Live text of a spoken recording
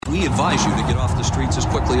We advise you to get off the streets as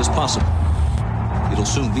quickly as possible. It'll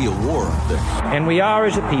soon be a war out there. And we are,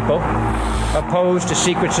 as a people, opposed to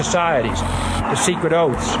secret societies, to secret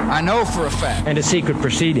oaths. I know for a fact. And to secret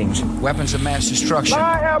proceedings. Weapons of mass destruction.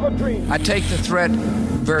 I have a dream. I take the threat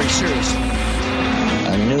very seriously.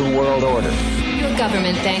 A new world order. Your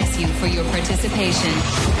government thanks you for your participation.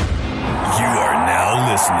 You are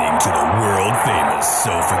now listening to the world-famous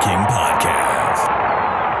Sofa King podcast.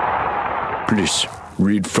 Please,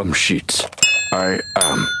 read from sheets. I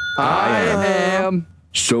am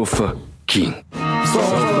Sofa King.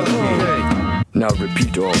 Sofa King. Now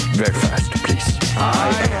repeat all very fast, please.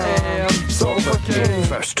 I am Sofa King.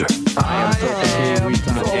 Faster. I am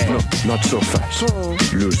Sofa King. No, not so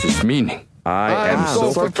fast. Loses meaning. I am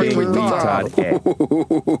Sofa King.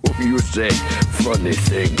 You say funny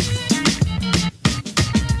things.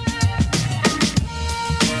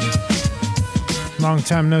 Long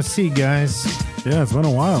time no see, guys. Yeah, it's been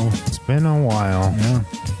a while. It's been a while. Yeah.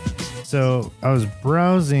 So I was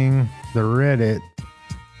browsing the Reddit,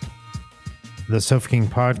 the Sofa King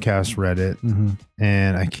podcast Reddit,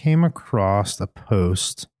 and I came across a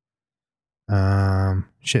post.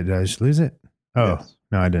 Shit, did I just lose it? Oh, yes.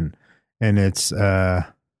 No, I didn't. And it's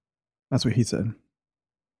that's what he said.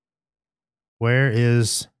 Where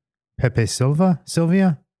is Pepe Sylvia?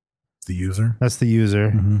 The user. That's the user.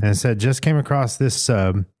 And it said, just came across this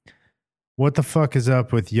sub. What the fuck is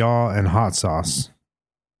up with y'all and hot sauce?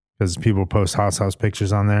 Because people post hot sauce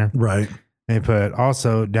pictures on there. Right. And they put,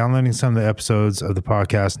 also downloading some of the episodes of the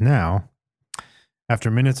podcast now. After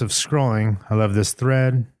minutes of scrolling, I love this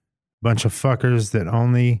thread. Bunch of fuckers that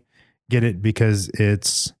only get it because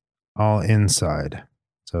it's all inside.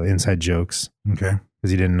 So inside jokes. Okay. Because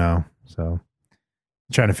he didn't know. So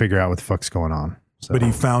trying to figure out what the fuck's going on. So, but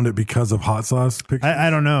he found it because of hot sauce pictures?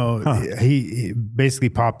 I don't know. Huh. He basically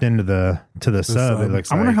popped into the sub. It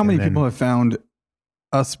looks I wonder like, how many people have found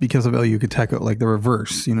us because of El Yucateco, like the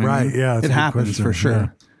reverse. You know, right? What I mean? Yeah, it happens for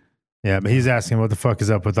sure. Yeah, but he's asking what the fuck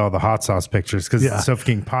is up with all the hot sauce pictures because the Sofa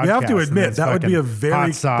King podcast. You have to admit that would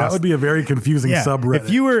be a very confusing subreddit.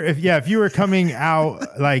 If you were coming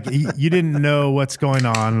out like you didn't know what's going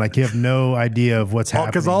on, like you have no idea of what's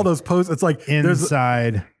happening because all those posts, it's like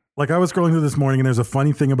inside. Like I was scrolling through this morning and there's a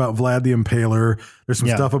funny thing about Vlad the Impaler. There's some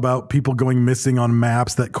stuff about people going missing on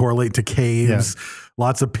maps that correlate to caves. Yeah.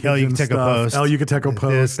 Lots of pigeon stuff. El Yucateco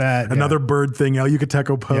post. Another bird thing. El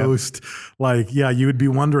Yucateco post. Like, you would be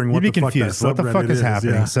wondering what the fuck that subreddit what the fuck is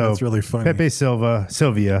happening. Yeah, so it's really funny. Pepe Sylvia.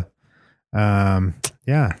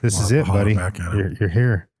 This is it, buddy. You're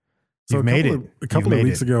here. You made it. A couple of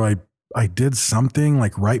weeks ago, I did something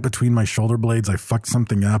like right between my shoulder blades. I fucked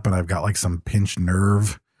something up and I've got like some pinched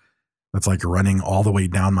nerve that's like running all the way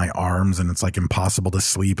down my arms and it's like impossible to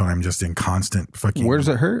sleep and I'm just in constant fucking. Where does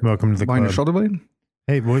it hurt? Welcome to the behind club. your shoulder blade?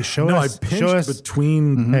 Hey, boy, show us. I pinched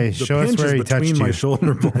between. Hey, show us where he touched my you.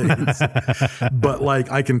 shoulder blades. But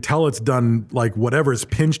like, I can tell it's done. Like whatever's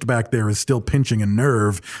pinched back there is still pinching a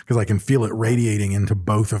nerve because I can feel it radiating into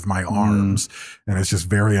both of my arms, and it's just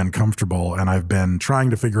very uncomfortable. And I've been trying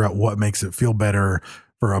to figure out what makes it feel better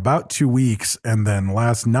for about 2 weeks, and then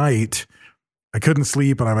last night I couldn't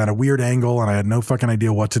sleep, and I'm at a weird angle, and I had no fucking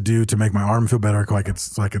idea what to do to make my arm feel better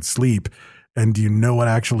so I could sleep. And do you know what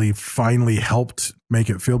actually finally helped make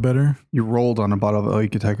it feel better? You rolled on a bottle of El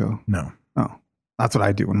Yucateco. No. Oh, that's what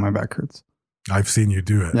I do when my back hurts. I've seen you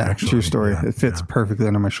do it. Yeah, actually. True story. Yeah, it fits perfectly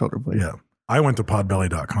under my shoulder blade. Yeah. I went to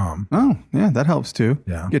podbelly.com. Oh, yeah, that helps too.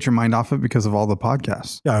 Yeah. Get your mind off it because of all the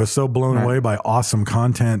podcasts. Yeah, I was so blown away by awesome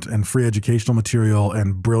content and free educational material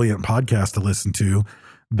and brilliant podcasts to listen to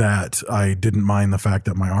that I didn't mind the fact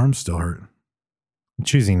that my arms still hurt. I'm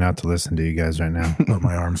choosing not to listen to you guys right now. But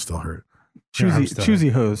my arms still hurt. Choosy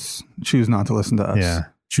hosts choose not to listen to us. Yeah.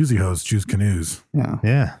 Choosy hosts choose canoes. Yeah.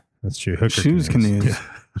 Yeah, that's true. Hooker choose canoes. Yeah.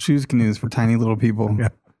 Choose canoes for tiny little people. Yeah.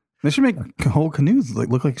 They should make whole canoes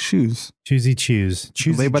look like shoes. Choosy.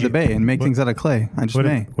 Lay by the bay and make things out of clay.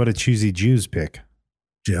 What a choosy Jews pick.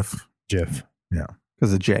 Jif. Yeah.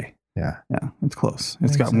 Because of J. Yeah. Yeah. It's close.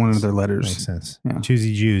 It's got one of their letters. Makes sense. Yeah.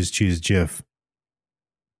 Choosy Jews choose Jif.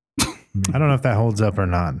 I don't know if that holds up or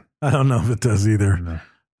not. I don't know if it does either. No.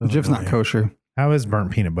 Jif's not kosher. How is burnt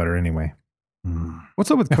peanut butter anyway? What's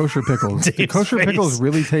up with kosher pickles? Do kosher pickles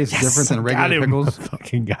really taste different than regular pickles?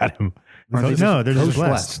 Fucking got him. No, they're just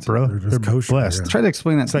blessed, bro. They're kosher, blessed. I tried to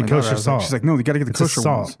explain that It's to like my kosher daughter. salt. She's like, no, you got to get the kosher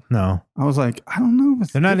ones. No. I was like, I don't know.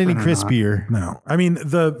 They're not any crispier. No. I mean,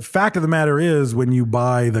 the fact of the matter is when you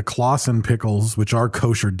buy the Clausen pickles, which are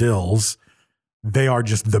kosher dills, they are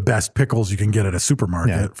just the best pickles you can get at a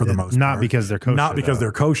supermarket for the most part. Not because they're kosher. Not because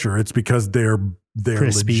they're kosher. It's because they're they're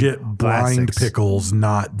Crispy legit blind plastics. pickles,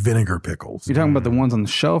 not vinegar pickles. You're talking about the ones on the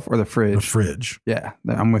shelf or the fridge? The fridge. Yeah,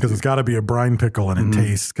 I'm with Because you. it's got to be a brine pickle and it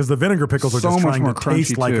tastes. Because the vinegar pickles are So just much trying more to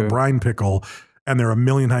taste crunchy, like a too. brine pickle, and they're a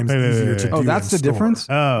million times easier to do. Oh, that's in the store. difference?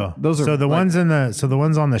 Oh, Those are so the like- ones the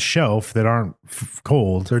ones on the shelf that aren't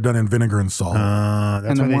cold. They're done in vinegar and salt. That's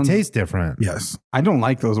And the why they ones- taste different. Yes. I don't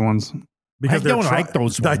like those ones. Because I don't they're like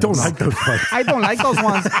those I don't ones. like those ones. I don't like those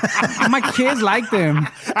ones. My kids like them.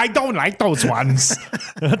 I don't like those ones.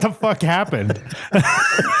 What the fuck happened?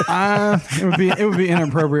 It would be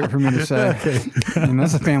inappropriate for me to say. And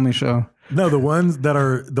that's a family show. No, the ones that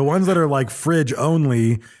are like fridge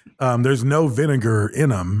only. There's no vinegar in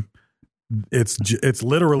them. It's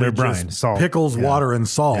literally They're brine, just salt. pickles, Yeah. water, and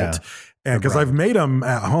salt. Yeah. And because I've made them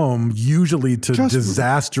at home, usually to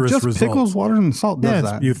disastrous Just results. pickles, water, and salt does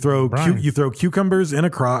that. You throw brine. you throw cucumbers in a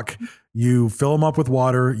crock. You fill them up with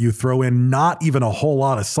water. You throw in not even a whole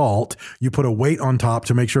lot of salt. You put a weight on top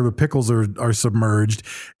to make sure the pickles are submerged,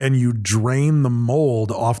 and you drain the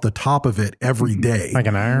mold off the top of it every day. Like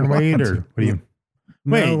an iron weight, or what do you?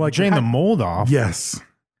 No, Wait, like- drain the mold off? Yes.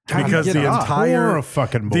 How do you Because get the it off? entire Pour a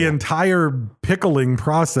fucking bowl. the entire pickling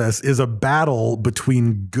process is a battle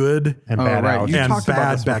between good And Oh, bad right. algae. You and talked about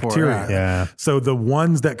bad this before, bacteria. yeah. So the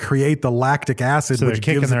ones that create the lactic acid, So they're which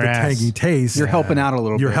kicking gives it the their ass. tangy taste, You're helping out a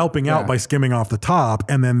little you're bit. helping out Yeah. by skimming off the top,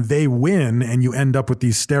 and then they win, and you end up with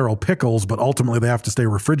these sterile pickles. But ultimately, they have to stay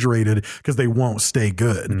refrigerated because they won't stay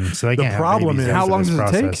good. So they the can't have problem babies is How after long this does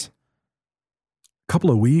it take? process. a couple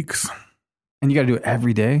of weeks. And you got to do it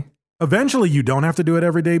every day. Eventually, you don't have to do it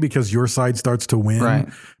every day because your side starts to win. Right.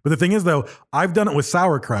 But the thing is, though, I've done it with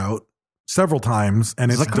sauerkraut several times, and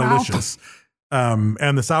it's Sauerkraut. delicious.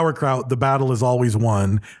 And the sauerkraut, the battle is always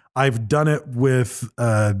won. I've done it with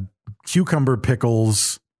cucumber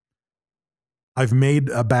pickles. I've made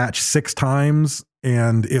a batch 6 times,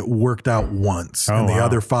 and it worked out once. Oh, and the wow.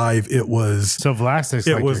 other 5, it was So Vlastic's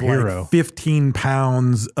it like was your hero. like 15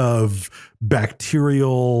 pounds of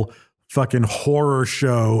bacterial fucking horror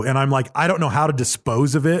show, and I'm like, I don't know how to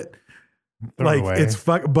dispose of it. Throw it Like away. it's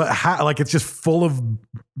like it's just full of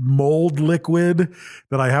mold liquid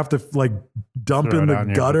that I have to like dump Throw in it the out in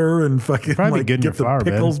your- gutter and fucking Probably like good in your get the flour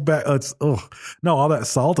bed. pickles back. It's no, all that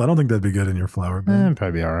salt. I don't think that'd be good in your flour bed.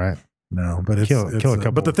 Probably be all right. No, but it's Kill a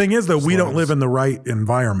couple But the thing is, though, we don't slugs. live in the right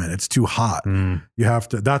environment. It's too hot. You have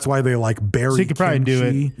to. That's why they like berry. So you could probably do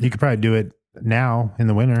it. kimchi. You could probably do it now in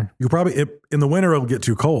the winter. You probably in the winter it'll get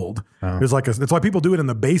too cold. Oh. There's like that's why people do it in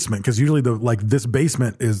the basement, because usually this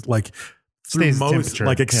basement is like through Stays the most temperature.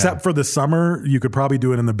 like except Yeah. for the summer, you could probably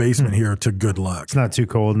do it in the basement here to good luck. It's not too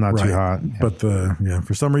cold, not too Right. hot. But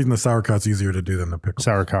for some reason the sauerkraut's easier to do than the pickle.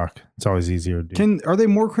 Sauerkraut. It's always easier to do. Are they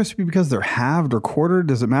more crispy because they're halved or quartered?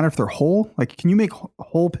 Does it matter if they're whole? Like, can you make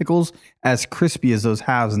whole pickles as crispy as those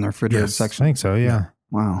halves in their refrigerated Yes. I section? think so. Yeah.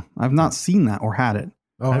 Wow, I've not seen that or had it.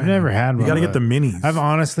 Oh, I've never had one. You got to of get the minis. I've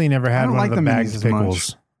honestly never had don't one like of the the minis bagged as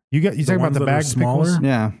pickles. You talking about ones the that are bagged smaller? pickles?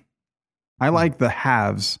 Yeah, I like the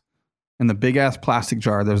halves. In the big ass plastic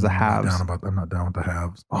jar, there's the halves. I'm not down with the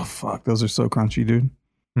halves. Oh fuck, those are so crunchy, dude.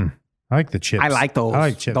 I like the chips. I like those. I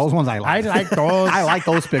like chips. Those ones I like. I like those. I like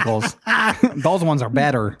those pickles. Those ones are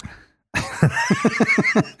better.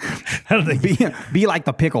 How do they- Be like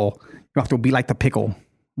the pickle. You have to be like the pickle.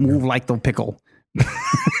 Move like the pickle.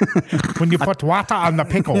 When you put water on the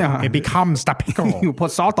pickle, Yeah. it becomes the pickle. You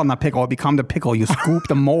put salt on the pickle, it becomes the pickle. You scoop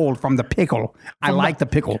the mold from the pickle. I like the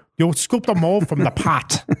pickle. You scoop the mold from the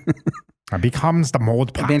pot. It becomes the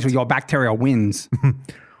mold pot. Eventually, your bacteria wins.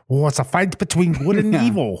 Oh, it's a fight between good and Yeah.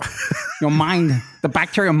 evil. Your mind, the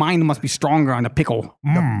bacteria mind must be stronger on the pickle.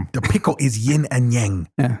 The pickle is yin and yang.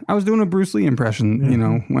 Yeah, I was doing a Bruce Lee impression, you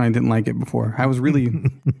know, when I didn't like it before. I was really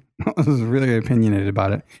opinionated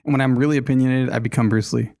about it. And when I'm really opinionated, I become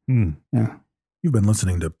Bruce Lee. Yeah. You've been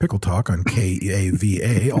listening to Pickle Talk on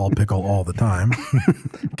KAVA, all pickle all the time.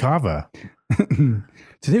 Kava.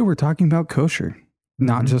 Today we're talking about kosher,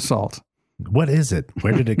 not just salt. What is it?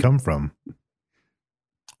 Where did it come from?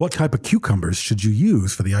 What type of cucumbers should you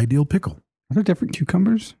use for the ideal pickle? Are there different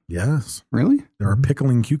cucumbers? Yes, Really? there are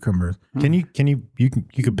pickling cucumbers. Can you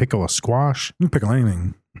could pickle a squash? You can pickle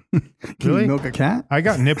anything. Can Really? you milk a cat? I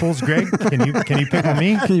got nipples, Greg. Can you pickle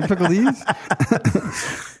me? Can you pickle these?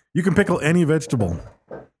 You can pickle any vegetable.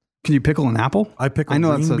 Can you pickle an apple? I pickle. I know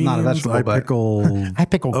green that's not a beans, vegetable, I but pickle. I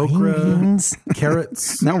pickle okra, green beans.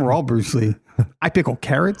 carrots. now we're all Bruce Lee. I pickle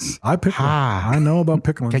carrots. I pickle. Ah. I know about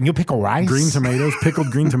pickling. Can you pickle rice? Green tomatoes.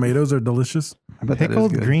 Pickled green tomatoes are delicious. I bet that is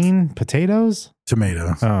Pickled good. green potatoes?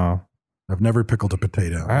 Tomatoes. Oh. I've never pickled a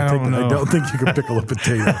potato. I don't know. I don't think you can pickle a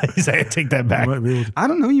potato. I take that back. You might be able to. I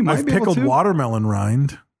don't know. You might I've be able pickled to. watermelon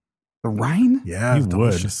rind. The rind? Yeah, You it's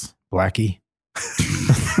delicious. would. Blackie.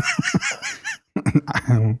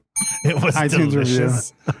 It was iTunes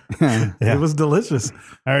delicious. review. Yeah. It was delicious.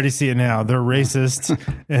 I already see it now. They're racist,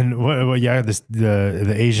 and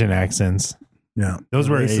the Asian accents. Yeah, Those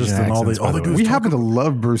were Racist Asian and all accents. they- all by they the do way. is We happen to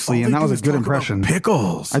love Bruce Lee, and that was a good impression.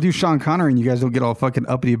 Pickles. I do Sean Connery, and you guys don't get all fucking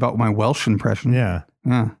uppity about my Welsh impression. Yeah,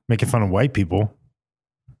 making fun of white people.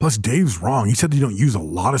 Plus, Dave's wrong. He said you don't use a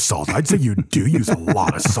lot of salt. I'd say you do use a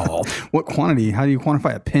lot of salt. What quantity? How do you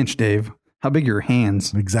quantify a pinch, Dave? How big are your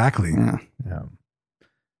hands? Exactly. Yeah.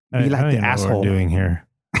 I Be like don't the even know what asshole. we're doing here.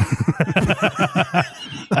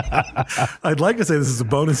 I'd like to say this is a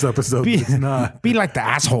bonus episode, but it's not. Be like the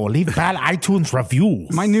asshole. Leave bad iTunes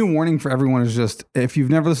reviews. My new warning for everyone is just, if you've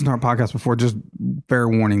never listened to our podcast before, just fair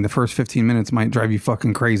warning. The first 15 minutes might drive you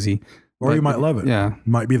fucking crazy. Or you might love it. Yeah.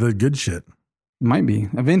 Might be the good shit. Might be.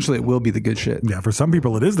 Eventually, it will be the good shit. Yeah, for some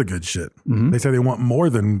people, it is the good shit. They say they want more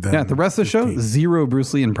than Yeah, the rest of the show, 0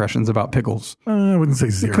 Bruce Lee impressions about pickles. I wouldn't say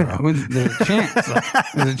 0. There's a chance.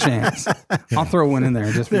 There's a chance. I'll throw one in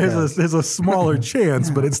there just because. There's a smaller chance,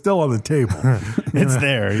 but it's still on the table. It's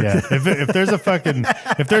there, yeah. If there's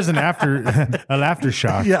an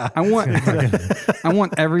aftershock, Yeah. I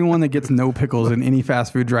want everyone that gets no pickles in any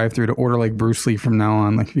fast food drive-through to order like Bruce Lee from now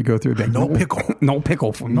on. Like if you go through, like, No pickle. no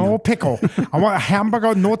pickle from no you. pickle. I want a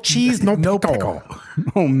hamburger, no cheese, no pickle.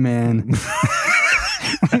 Oh man,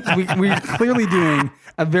 we're clearly doing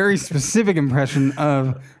a very specific impression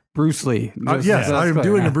of Bruce Lee. Yes, I am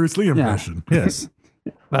doing yeah. a Bruce Lee impression. Yes,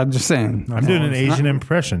 I'm just saying. I'm doing an Asian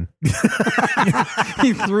impression.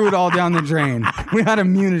 He threw it all down the drain. We had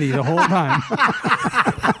immunity the whole time.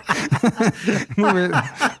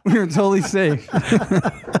 we were totally safe.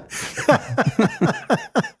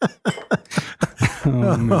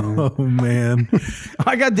 Oh man.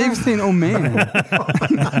 I got Dave saying, "Oh man,"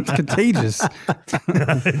 it's contagious.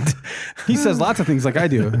 He says lots of things like I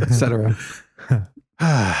do, etc.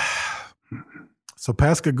 So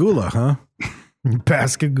Pascagoula, huh?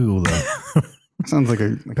 Pascagoula. Sounds like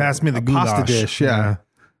a Pass me the pasta goulash. dish. Yeah.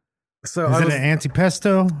 So Is it an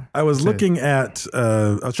antipesto? I was looking at,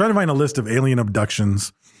 I was trying to find a list of alien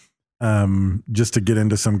abductions, just to get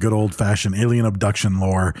into some good old fashioned alien abduction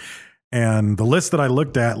lore. And the list that I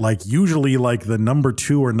looked at, like usually like the number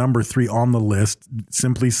 2 or number 3 on the list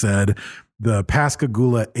simply said the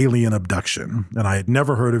Pascagoula alien abduction. And I had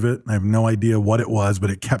never heard of it. I have no idea what it was, but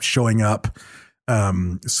it kept showing up.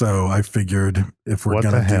 So I figured if we're What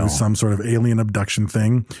going the to do hell? some sort of alien abduction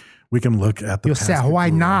thing, we can look at the You say, why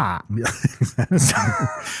not? Yeah.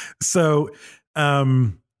 So,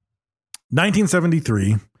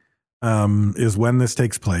 1973 is when this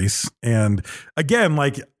takes place. And again,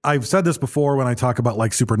 like I've said this before when I talk about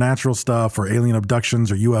like supernatural stuff or alien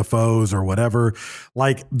abductions or UFOs or whatever,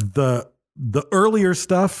 like the earlier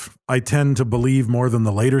stuff I tend to believe more than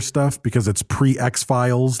the later stuff because it's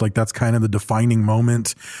pre-X-Files. Like that's kind of the defining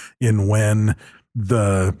moment in when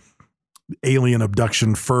the alien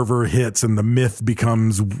abduction fervor hits and the myth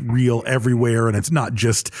becomes real everywhere. And it's not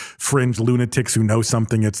just fringe lunatics who know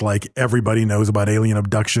something. It's like everybody knows about alien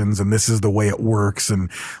abductions and this is the way it works. And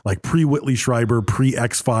like pre-Whitley Schreiber,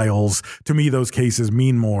 pre-X-Files, to me, those cases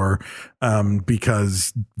mean more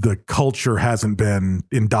because the culture hasn't been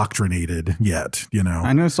indoctrinated yet, you know?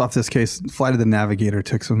 I noticed off this case, Flight of the Navigator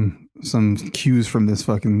took some cues from this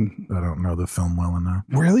fucking. I don't know the film well enough.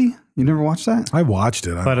 Really? You never watched that? I watched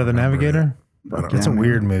it. Flight of the Navigator? It's a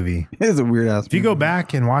weird movie. It is a weird ass. If you go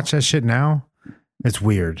back and watch that shit now, it's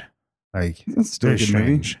weird. Like, It's still a very good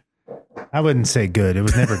movie. strange. I wouldn't say good. It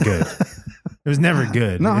was never good. It was never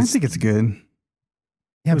good. No, I It's- think it's good.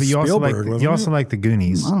 yeah, but was you also Spielberg, like wasn't you also it? like the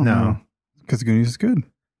Goonies. I don't No, know. Because Goonies is good.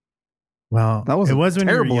 well, That was it a was when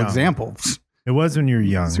you were terrible young. example. It was when you were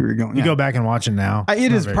young. That's where you're going, You yeah. go back and watch it now. It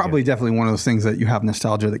it's is not very probably good. definitely one of those things that you have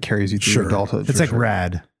nostalgia that carries you through Sure. adulthood. It's for like sure.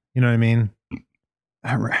 Rad. You know what I mean?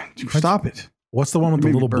 All right. Stop it. What's the one with the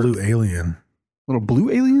Maybe little Bert. blue alien? Little blue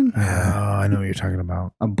alien? Oh, I know what you're talking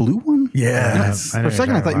about. A blue one? Yes. I know For a what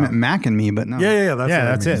second, you're I thought you talking meant Mac and Me, but no. Yeah.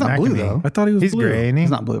 That's it. He's not Mac blue, and Me. though. I thought he was He's blue. gray, ain't he?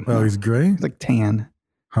 He's not blue. Oh, he's gray? He's like tan.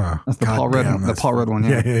 Huh. That's the Paul Rudd one. The Paul Rudd one,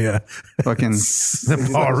 yeah. Yeah. Fucking. The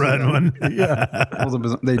Paul Rudd one.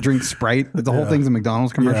 Yeah. They drink Sprite. The whole thing's a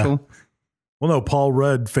McDonald's commercial. Well, no, Paul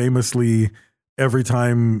Rudd famously, every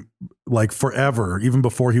time, like forever, even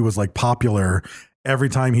before he was like popular, every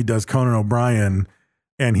time he does Conan O'Brien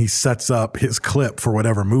and he sets up his clip for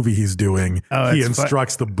whatever movie he's doing. He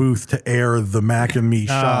instructs the booth to air the Mac and Me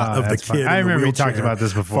shot of the kid. I remember we talked about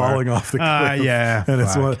this before, falling off the cliff. Yeah, and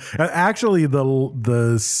it's actually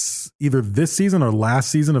either this season or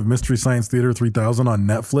last season of Mystery Science Theater 3000 on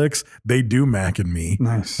Netflix. They do Mac and Me,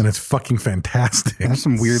 nice, and it's fucking fantastic. There's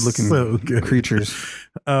some weird looking creatures.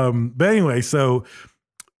 But anyway, so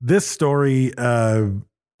this story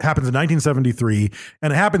happens in 1973,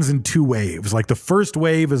 and it happens in two waves. Like the first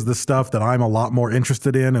wave is the stuff that I'm a lot more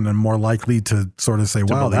interested in and I'm more likely to sort of say,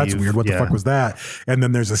 wow, that's weird. What the fuck was that? And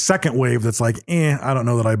then there's a second wave that's like, I don't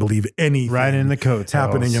know that I believe anything right in the coattails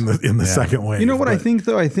happening in the second wave. You know what I think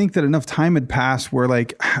though? I think that enough time had passed where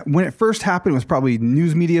like when it first happened, it was probably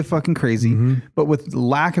news media fucking crazy, but with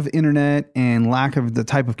lack of internet and lack of the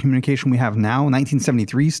type of communication we have now,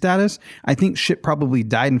 1973 status, I think shit probably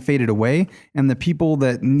died and faded away. And the people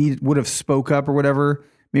that would have spoke up or whatever.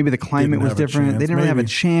 Maybe the climate was different. They didn't really have a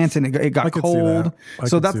chance, and it got cold.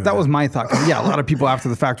 So that was my thought. Yeah, a lot of people after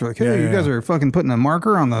the fact were like, "Hey, you guys are fucking putting a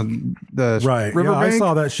marker on the riverbank." Yeah, I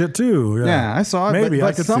saw that shit too. Yeah, I saw it. Maybe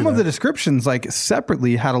but some of the descriptions, like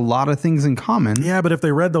separately, had a lot of things in common. Yeah, but if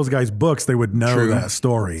they read those guys' books, they would know that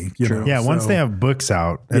story. You know? Yeah, once they have books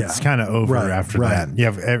out, it's kind of over after that. You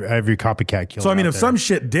have every copycat killer. So I mean, if some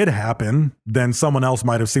shit did happen, then someone else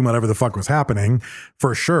might have seen whatever the fuck was happening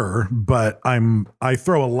for sure. But I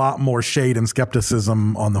throw a lot more shade and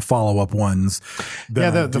skepticism on the follow-up ones.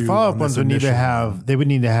 The follow-up ones would need to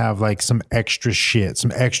have like some extra shit,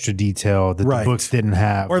 some extra detail that the books didn't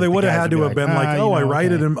have. Or they would have had to have been like,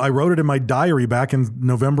 I wrote it in my diary back in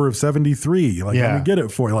November of 73. Like, let me get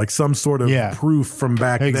it for you. Like some sort of proof from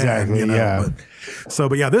back then. You know?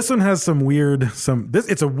 But this one has some weird,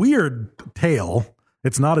 it's a weird tale.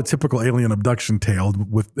 It's not a typical alien abduction tale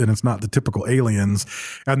and it's not the typical aliens.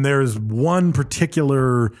 And there's one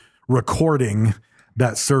particular recording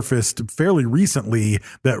that surfaced fairly recently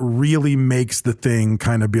that really makes the thing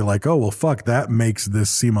kind of be like, oh, well, fuck, that makes this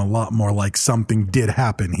seem a lot more like something did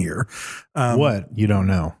happen here. What? You don't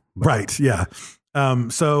know. Right. Yeah.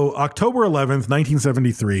 So October 11th,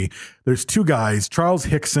 1973, there's two guys, Charles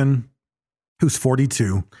Hickson, who's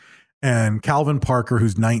 42, and Calvin Parker,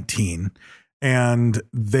 who's 19. And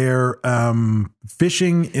they're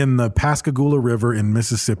fishing in the Pascagoula River in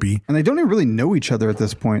Mississippi. And they don't even really know each other at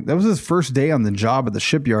this point. That was his first day on the job at the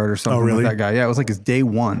shipyard or something. Oh, really? With that guy. Yeah, it was like his day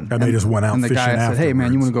one. And they just went out fishing. And the guy said, hey,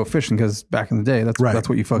 man, you want to go fishing? Because back in the day, that's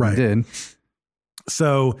what you fucking did.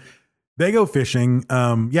 So they go fishing.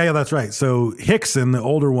 Yeah, that's right. So Hickson, the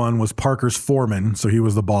older one, was Parker's foreman. So he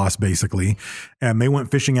was the boss, basically. And they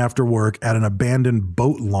went fishing after work at an abandoned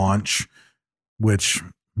boat launch, which...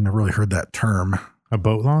 Never really heard that term. A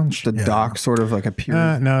boat launch? The dock, sort of like a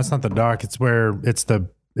pier. No, it's not the dock. It's where it's the.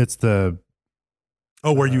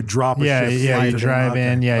 Oh, where you drop a ship. Yeah, you drive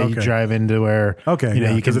in. Yeah, you drive into where.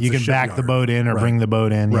 Okay, you can back the boat in or bring the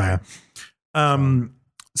boat in. Right. Yeah.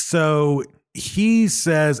 So he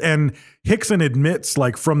says, and Hickson admits,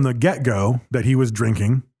 like from the get-go, that he was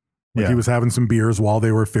drinking. He was having some beers while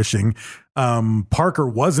they were fishing. Parker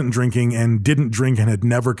wasn't drinking and didn't drink and had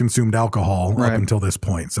never consumed alcohol up until this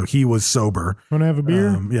point. So he was sober. Want to have a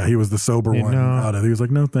beer? He was the sober one. He was like,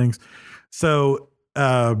 no, thanks. So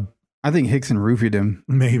I think Hickson roofied him.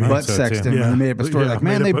 Maybe. Butt sexed him. And he made up a story like,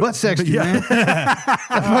 man, they butt sexed you, man.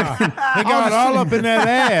 They got all up in that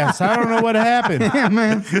ass. I don't know what happened. Yeah,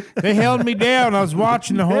 man. They held me down. I was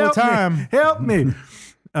watching the whole time. Help me.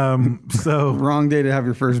 So wrong day to have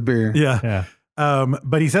your first beer. Yeah.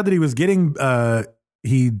 But he said that he was getting,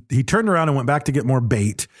 he turned around and went back to get more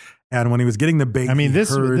bait. And when he was getting the bait, I mean, this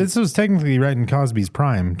was technically right in Cosby's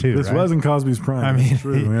prime too. This was in Cosby's prime. I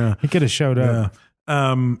mean, he could have showed up.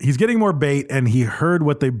 He's getting more bait, and he heard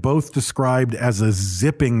what they both described as a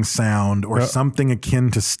zipping sound or something akin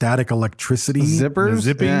to static electricity. Zippers?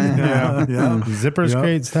 Zipping? Yeah. Zippers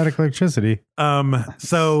create static electricity.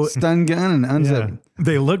 So stun gun and unzip.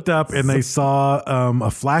 They looked up and they saw a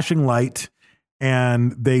flashing light,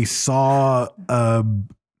 and they saw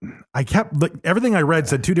everything I read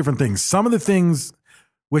said two different things. Some of the things,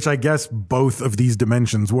 which I guess both of these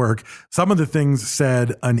dimensions work. Some of the things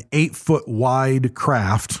said an 8-foot wide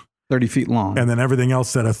craft, 30 feet long. And then everything else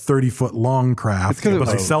said a 30-foot long craft. But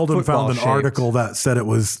I seldom found an article that said it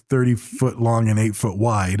was 30 foot long and 8 foot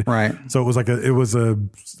wide. Right. So it was a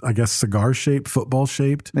I guess cigar shaped, football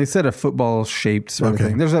shaped. They said a football shaped sort of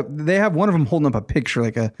thing. They have one of them holding up a picture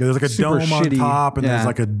like a there's like a dome on top, and there's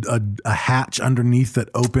like a hatch underneath that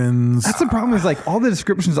opens. That's the problem is like all the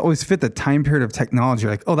descriptions always fit the time period of technology.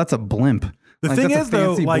 Like, oh, that's a blimp. The Like, thing that's a is, though,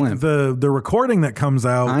 fancy like blimp. the recording that comes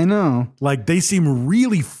out, I know. like they seem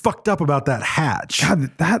really fucked up about that hatch.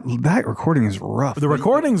 God, that recording is rough. The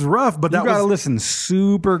recording's rough, but You that got to was listen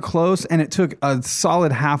super close, and it took a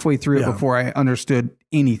solid halfway through it Yeah. before I understood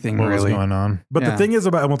anything What was really. going on? But Yeah. the thing is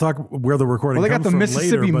about, and we'll talk where the recording Well, they got comes the from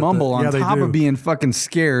Mississippi later, but mumble on they top do. of being fucking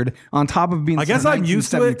scared, on top of being. I guess some I'm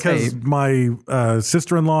used to it 1970 because tape. my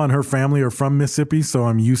sister-in-law and her family are from Mississippi, so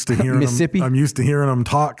I'm used to hearing Mississippi? them. I'm used to hearing them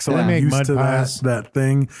talk, so Yeah. I'm Make used mud to pies? that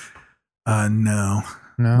thing. No,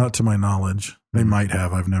 not to my knowledge. They might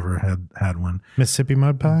have. I've never had one. Mississippi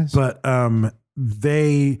mud pies? But when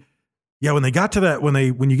they got to that, when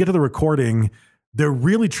you get to the recording, they're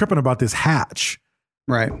really tripping about this hatch.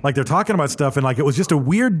 Right. Like they're talking about stuff, and like it was just a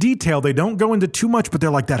weird detail. They don't go into too much, but they're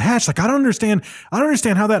like, that hatch. Like I don't understand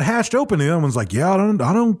how that hatched open. And the other one's like, yeah, I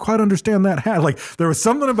don't quite understand that hatch. Like there was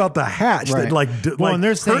something about the hatch Right. that like well, like and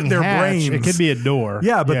they're hurt saying their hatch. brains. It could be a door.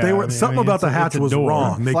 Yeah, but they were something about the hatch it's a was door.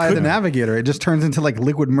 wrong. They Fly the couldn't. Navigator. It just turns into like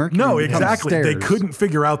liquid mercury. No, and becomes exactly. They stairs. couldn't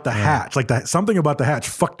figure out the hatch. Like that, something about the hatch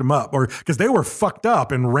fucked them up, or because they were fucked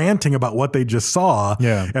up and ranting about what they just saw.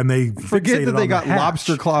 Yeah. and they Forget fixated that they on got the hatch.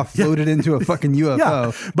 lobster claw floated into a fucking UFO. Yeah,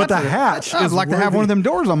 but the hatch I'd is like to have worthy- one of them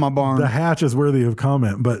doors on my barn. The hatch is worthy of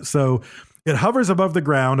comment. But so it hovers above the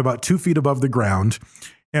ground, about 2 feet above the ground,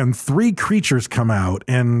 and 3 creatures come out.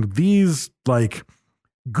 And these, like,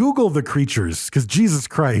 Google the creatures, because Jesus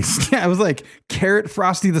Christ. Yeah, it was like Carrot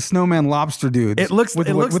Frosty the Snowman lobster dude. It looks with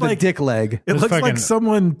like a dick leg. It looks like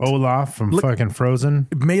someone Olaf from fucking Frozen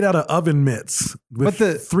made out of oven mitts with But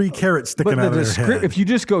the 3 carrots sticking out of their head. If you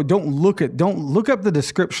just go, don't look up the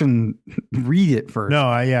description. Read it first.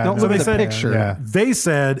 No, yeah. Don't no, look at they the said- picture. Yeah. They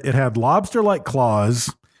said it had lobster-like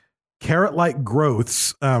claws, carrot-like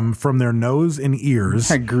growths from their nose and ears.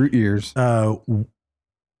 Had Groot ears.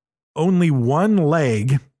 Only one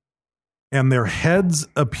leg, and their heads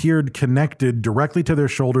appeared connected directly to their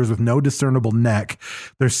shoulders with no discernible neck.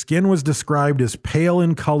 Their skin was described as pale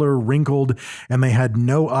in color, wrinkled, and they had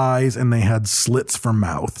no eyes, and they had slits for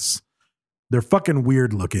mouths. They're fucking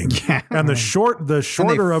weird looking. Yeah. And the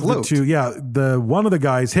shorter of the float. two, the one of the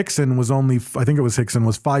guys, Hickson, was only, I think it was Hickson,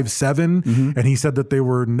 was 5'7", and he said that they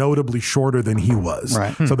were notably shorter than he was.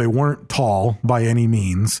 Right. So they weren't tall by any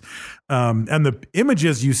means. And the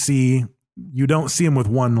images you see, you don't see them with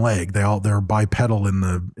one leg. They're bipedal in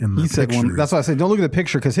the He said one. pictures. That's why I said don't look at the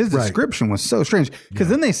picture because his Right. description was so strange. Because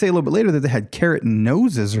then they say a little bit later that they had carrot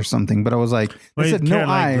noses or something. But I was like, Well, they said no carrot-like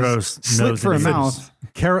eyes, gross slit nose for a and ears. mouth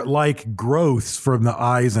Carrot-like growths from the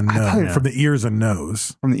eyes and thought- nose, from the ears and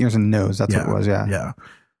nose. from the ears and nose. That's what it was. Yeah. Yeah.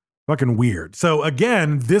 Fucking weird. So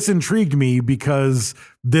again, this intrigued me because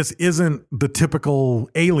this isn't the typical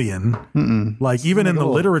alien. Like even in the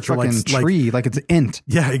Little literature, like fucking tree, like it's int.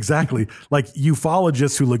 yeah, exactly. Like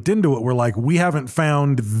ufologists who looked into it were like, we haven't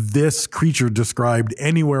found this creature described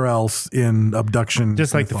anywhere else in abduction.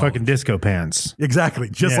 Just like the ufology. fucking disco pants. Exactly.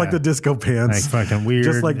 Just Yeah. like the disco pants. Like fucking weird.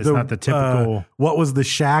 Just like It's not the typical- what was the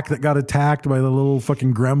shack that got attacked by the little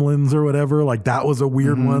fucking gremlins or whatever? Like that was a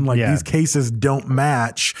weird one. Like Yeah. these cases don't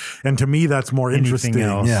match. And to me, that's more Anything interesting.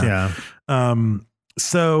 else, yeah.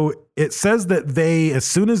 So it says that they, as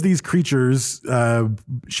soon as these creatures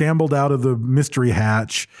shambled out of the mystery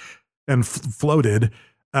hatch and floated,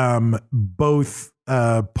 both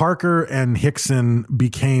Parker and Hickson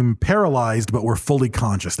became paralyzed, but were fully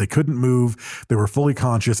conscious. They couldn't move. They were fully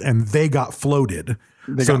conscious, and they got floated.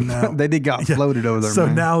 They got floated over there. So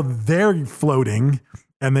man. now they're floating,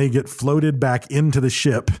 and they get floated back into the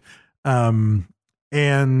ship.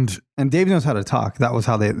 And Dave knows how to talk. That was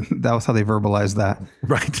how they verbalized that.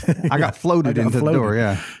 right, I got floated into the door.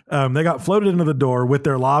 Yeah. They got floated into the door with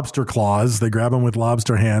their lobster claws. They grab them with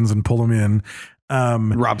lobster hands and pull them in.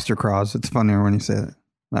 Lobster craws. It's funnier when you say it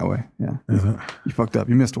that way. Yeah. Is it? You fucked up.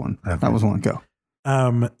 You missed one. Okay. That was one. Go.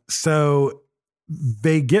 So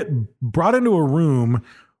they get brought into a room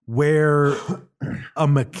where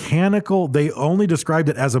they only described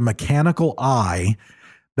it as a mechanical eye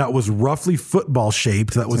that was roughly football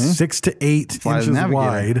shaped, that was 6 to 8 Fly the inches Navigator.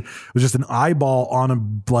 wide. It was just an eyeball on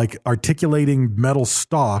a like articulating metal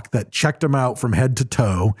stalk that checked them out from head to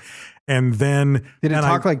toe. And then Did it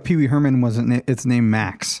talk like Pee Wee Herman wasn't its name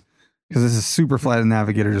Max? Because this is super fly the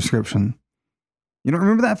Navigator description. You don't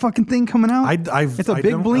remember that fucking thing coming out? It's a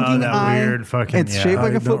big blinking that eye. weird fucking- it's yeah. shaped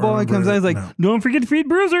like I a don't football. It comes remember out. He's like, don't forget to feed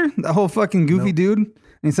Bruiser. That whole fucking goofy dude. And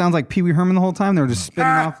he sounds like Pee Wee Herman the whole time. They were just spitting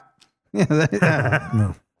off. Yeah.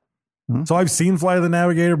 No. So I've seen Fly the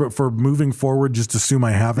Navigator, but for moving forward, just assume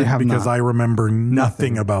I haven't You have because not. I remember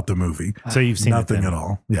nothing about the movie. So you've seen it nothing then. at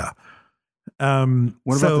all. Yeah.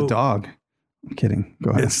 What about the dog? I'm kidding.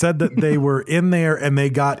 Go ahead. It said that they were in there and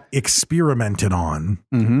they got experimented on.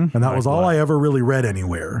 And that was all I ever really read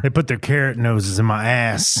anywhere. They put their carrot noses in my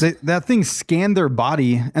ass. That thing scanned their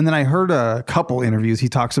body. And then I heard a couple interviews. He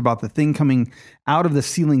talks about the thing coming out of the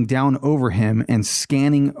ceiling down over him and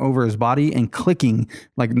scanning over his body and clicking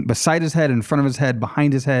like beside his head, in front of his head,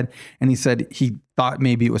 behind his head. And he said he thought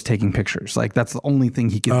maybe it was taking pictures. Like that's the only thing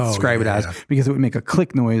he could describe it as, because it would make a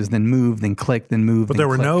click noise, then move, then click, then move. But there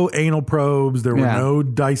were no anal probes. There were no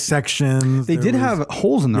dissections. They did have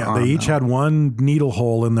holes in their arm. They each had one needle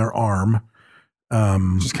hole in their arm.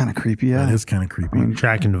 Just kind of creepy. Yeah. That is kind of creepy.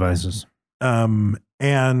 Tracking devices.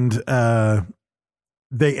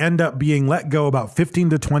 They end up being let go about 15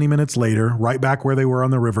 to 20 minutes later, right back where they were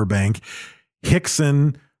on the riverbank.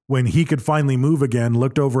 Hickson, when he could finally move again,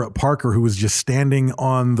 looked over at Parker, who was just standing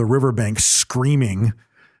on the riverbank screaming.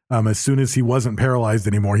 As soon as he wasn't paralyzed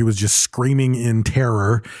anymore, he was just screaming in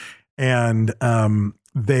terror. And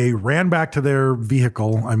they ran back to their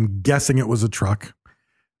vehicle. I'm guessing it was a truck.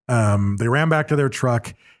 They ran back to their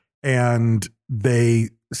truck and they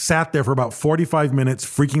sat there for about 45 minutes,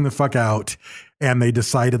 freaking the fuck out. And they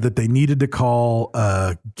decided that they needed to call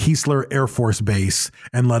Keesler Air Force Base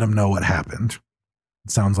and let them know what happened. It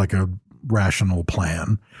sounds like a rational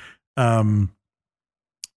plan.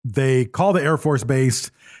 They call the Air Force Base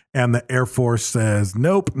and the Air Force says,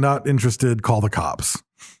 nope, not interested. Call the cops.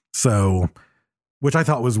 So, which I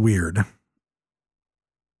thought was weird.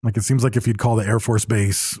 Like, it seems like if you'd call the Air Force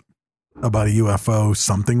Base about a UFO,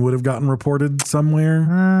 something would have gotten reported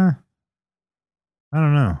somewhere. I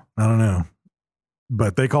don't know.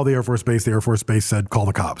 But they called the Air Force Base. The Air Force Base said, call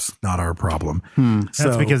the cops. Not our problem.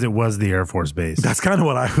 That's because it was the Air Force Base. That's kind of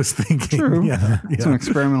what I was thinking. True. Yeah. It's an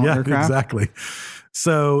experimental aircraft. Exactly.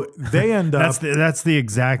 So they end up. That's the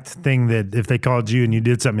exact thing that if they called you and you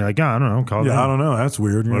did something, you're like, oh, I don't know. Call them. I don't know. That's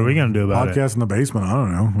weird. What are we going to do about it? Podcast in the basement. I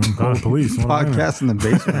don't know. Call the police. Podcast in the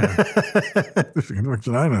basement. What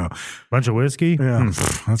should I know? Bunch of whiskey? Yeah.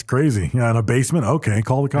 That's crazy. Yeah. In a basement. Okay.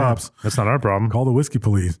 Call the cops. That's not our problem. Call the whiskey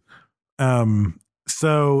police.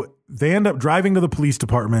 So they end up driving to the police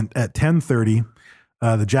department at 10:30,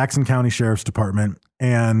 the Jackson County Sheriff's Department,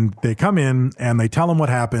 and they come in and they tell them what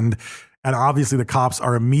happened. And obviously the cops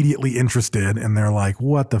are immediately interested and they're like,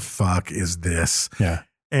 what the fuck is this? Yeah.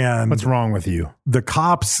 And what's wrong with you? The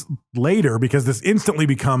cops later, because this instantly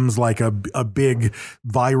becomes like a big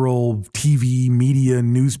viral TV media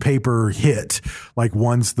newspaper hit. Like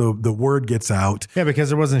once the word gets out. Yeah, because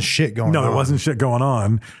there wasn't shit going on. No, there wasn't shit going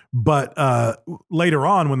on. But later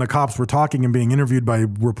on, when the cops were talking and being interviewed by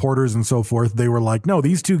reporters and so forth, they were like, no,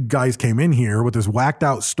 these two guys came in here with this whacked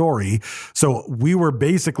out story. So we were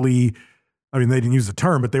basically, I mean, they didn't use the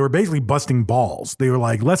term, but they were basically busting balls. They were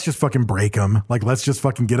like, let's just fucking break them. Like, let's just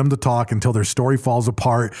fucking get them to talk until their story falls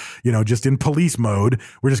apart, just in police mode.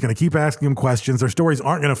 We're just going to keep asking them questions. Their stories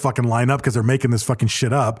aren't going to fucking line up because they're making this fucking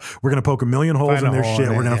shit up. We're going to poke a million holes in their shit.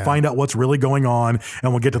 We're going to find out what's really going on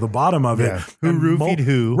and we'll get to the bottom of it. Who roofied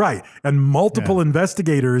who? Right. And multiple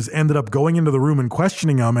investigators ended up going into the room and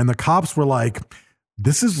questioning them. And the cops were like,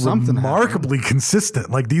 this is remarkably consistent.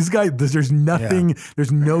 Like these guys, there's nothing,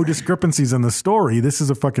 there's no discrepancies in the story. This is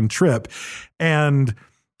a fucking trip. And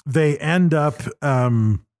they end up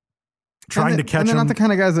trying to catch them. And they're not the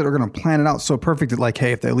kind of guys that are going to plan it out so perfect that like,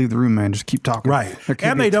 hey, if they leave the room, man, just keep talking. Right.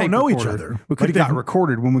 And they don't know each other. We could have got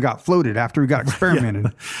recorded when we got floated after we got experimented.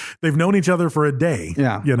 They've known each other for a day.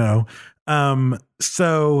 Yeah.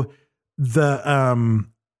 So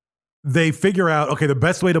they figure out, okay, the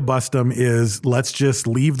best way to bust them is let's just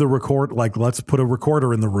leave the record. Like, let's put a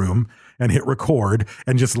recorder in the room and hit record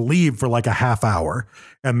and just leave for like a half hour.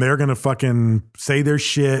 And they're going to fucking say their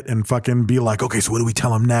shit and fucking be like, okay, so what do we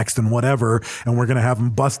tell them next and whatever. And we're going to have them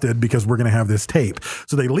busted because we're going to have this tape.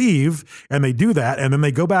 So they leave and they do that. And then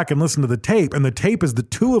they go back and listen to the tape. And the tape is the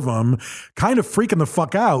two of them kind of freaking the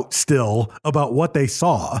fuck out still about what they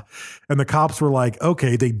saw. And the cops were like,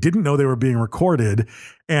 okay, they didn't know they were being recorded.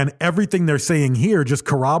 And everything they're saying here just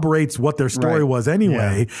corroborates what their story was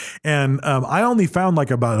anyway. Yeah. And I only found like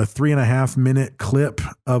about a 3.5 minute clip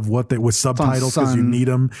of what they with subtitles because you need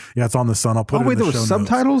them. Yeah, it's on the Sun. I'll put it in the show notes. There was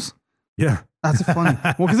subtitles? Yeah. That's funny.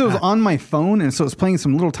 Well, because it was on my phone and so it's playing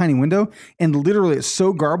some little tiny window and literally it's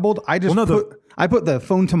so garbled. I I put the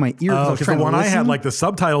phone to my ear. Because the one I had, like the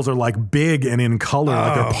subtitles are like big and in color,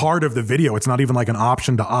 like they're part of the video. It's not even like an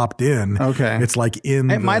option to opt in. Okay, it's like it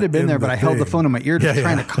might have been there, but I held the phone to my ear, just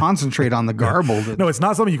trying to concentrate on the garble. No, it's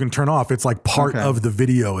not something you can turn off. It's like part of the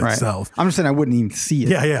video itself. I'm just saying I wouldn't even see it.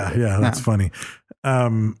 Yeah. That's funny.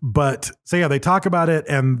 But so yeah, they talk about it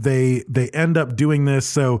and they end up doing this.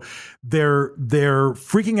 So they're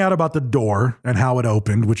freaking out about the door and how it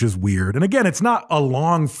opened, which is weird. And again, it's not a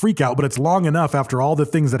long freak out, but it's long enough after all the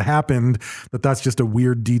things that happened that's just a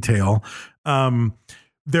weird detail.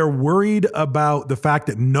 They're worried about the fact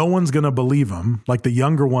that no one's going to believe them. Like the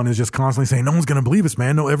younger one is just constantly saying, no one's going to believe us,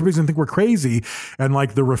 man. No, everybody's going to think we're crazy. And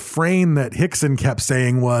like the refrain that Hickson kept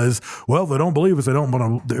saying was, well, they don't believe us.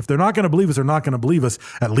 If they're not going to believe us, they're not going to believe us,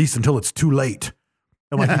 at least until it's too late.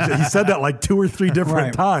 And like he said that like 2 or 3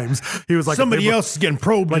 different times. He was like, somebody else is getting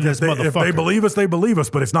probed like in this motherfucker. If they believe us,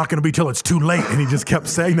 but it's not going to be till it's too late. And he just kept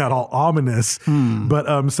saying that all ominous.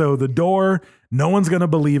 But so the door, no one's going to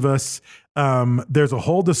believe us. There's a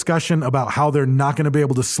whole discussion about how they're not going to be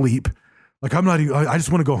able to sleep. Like I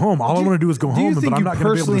just want to go home. All I want to do is go home, but I'm not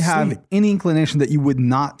going to be able to sleep. Do you personally have any inclination that you would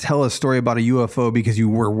not tell a story about a UFO because you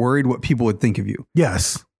were worried what people would think of you?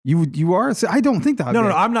 Yes. You are? I don't think that. No,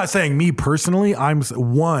 I'm not saying me personally. I'm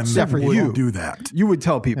one that would you do that. You would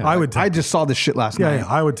tell people. I would. I just saw this shit last night. Yeah,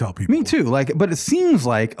 I would tell people. Me too. But it seems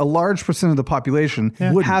like a large percent of the population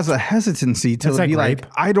has a hesitancy to be like,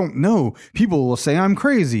 I don't know. People will say I'm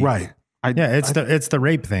crazy. Right. It's the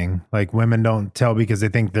rape thing. Like women don't tell because they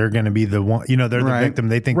think they're going to be the one. They're the victim.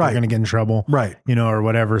 They think they're going to get in trouble. Right. Or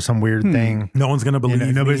whatever. Some weird thing. No one's going to believe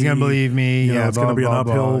me. Nobody's going to believe me. It's going to be an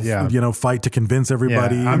uphill, fight to convince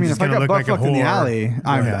everybody. Yeah. I mean, if I got butt fucked in the alley,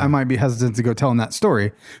 I might be hesitant to go telling that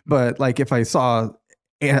story. But like if I saw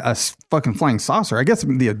a fucking flying saucer, I guess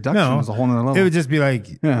the abduction was a whole nother level. It would just be like,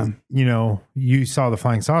 you saw the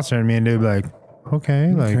flying saucer and me, and they'd be like,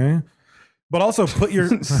 okay. But also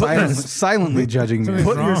silently judging me.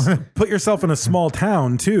 Put yourself in a small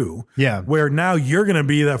town too. Yeah. Where now you're going to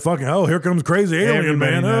be that fucking, here comes crazy alien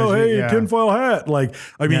man. Oh, hey, tinfoil hat. Like,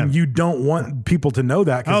 I mean, you don't want people to know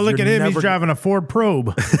that. Oh, look at him. He's driving a Ford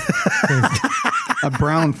Probe. A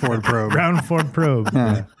brown Ford Probe. Brown Ford Probe.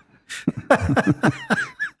 Yeah.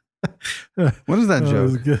 What is that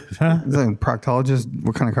joke? Is that a proctologist?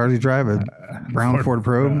 What kind of car do you drive? A brown Ford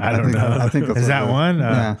Probe? I don't know. I think that's is that one?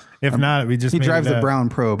 Yeah. If not, we just he drives a brown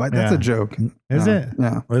Probe. That's a joke. Is it?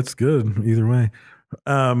 Yeah. That's good either way.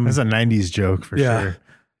 That's a 90s joke for sure.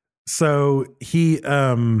 So he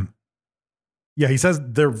he says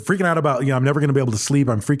they're freaking out about, I'm never going to be able to sleep.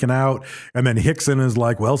 I'm freaking out. And then Hickson is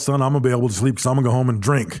like, well, son, I'm going to be able to sleep because I'm going to go home and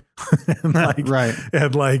drink. And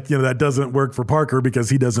that doesn't work for Parker because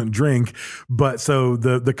he doesn't drink. But so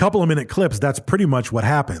the couple of minute clips, that's pretty much what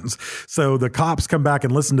happens. So the cops come back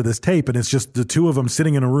and listen to this tape, and it's just the two of them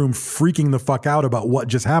sitting in a room freaking the fuck out about what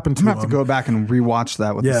just happened to them. I'm going to have to go back and rewatch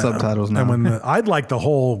that with the subtitles now. And I'd like the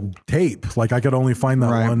whole tape. Like I could only find that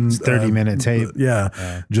one 30-minute tape.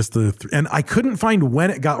 Just and I couldn't find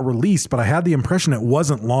when it got released, but I had the impression it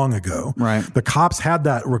wasn't long ago. Right. The cops had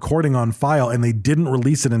that recording on file and they didn't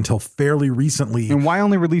release it until fairly recently. And why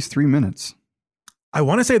only release 3 minutes? I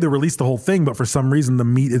want to say they released the whole thing, but for some reason the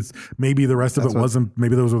meat is maybe the rest of it wasn't.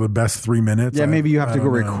 Maybe those were the best 3 minutes. Yeah, maybe you have to go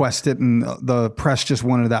request it, and the press just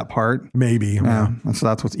wanted that part. Maybe. Yeah. And so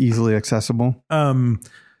that's what's easily accessible.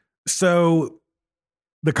 So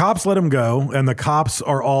the cops let him go, and the cops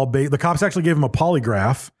are all the cops actually gave him a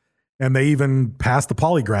polygraph. And they even passed the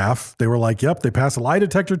polygraph. They were like, yep, they passed a lie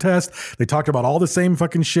detector test. They talked about all the same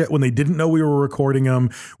fucking shit when they didn't know we were recording them.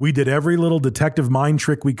 We did every little detective mind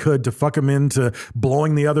trick we could to fuck them into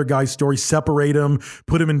blowing the other guy's story, separate them,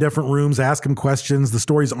 put him in different rooms, ask him questions. The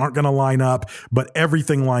stories aren't going to line up, but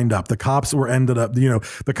everything lined up. The cops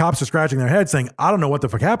the cops are scratching their heads saying, I don't know what the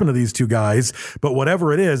fuck happened to these two guys, but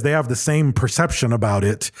whatever it is, they have the same perception about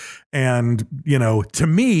it. And, to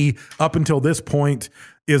me, up until this point,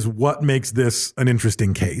 is what makes this an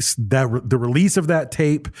interesting case. That the release of that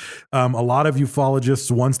tape, a lot of ufologists,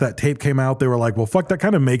 once that tape came out, they were like, well, fuck, that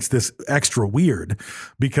kind of makes this extra weird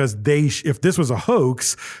because if this was a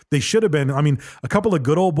hoax, they should have been, a couple of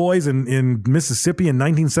good old boys in Mississippi in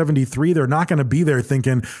 1973, they're not going to be there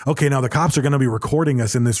thinking, okay, now the cops are going to be recording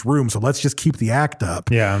us in this room, so let's just keep the act up.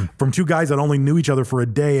 Yeah. From two guys that only knew each other for a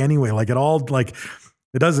day anyway,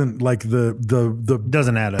 it doesn't the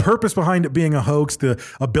doesn't add up. Purpose behind it being a hoax, the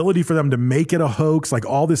ability for them to make it a hoax,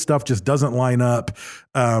 all this stuff just doesn't line up.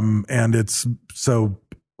 And it's so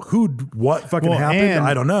what fucking happened?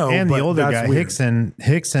 I don't know. And the older guy, weird.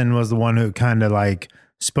 Hickson was the one who kind of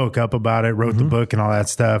spoke up about it, wrote the book and all that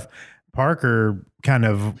stuff. Parker kind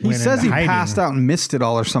of He went says into he hiding. passed out and missed it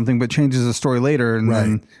all or something, but changes the story later. And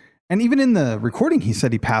then, and even in the recording, he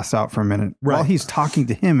said he passed out for a minute while he's talking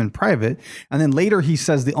to him in private. And then later he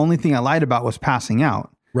says the only thing I lied about was passing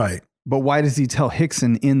out. Right. But why does he tell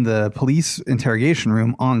Hickson in the police interrogation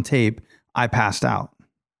room on tape, I passed out?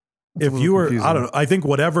 If you were, I don't know, I think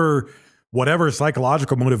whatever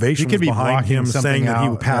psychological motivation could was be behind him blocking saying that he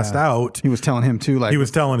something passed out. He was telling him too, like he was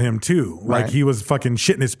telling him too, like he was fucking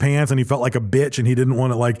shitting his pants and he felt like a bitch and he didn't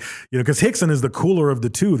want to, like, you know, because Hickson is the cooler of the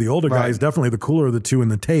two. The older guy is definitely the cooler of the two in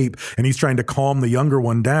the tape, and he's trying to calm the younger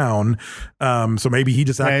one down. So maybe he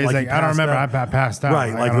just acted like he I don't remember. out. I passed out.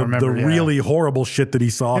 Right, like the really horrible shit that he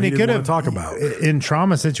saw. And he didn't could want to talk about. In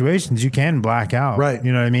trauma situations, you can black out. Right.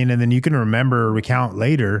 You know what I mean? And then you can remember or recount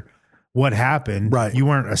later what happened. Right. You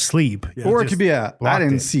weren't asleep. Or it could be I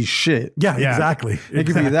didn't see shit. Yeah, exactly. It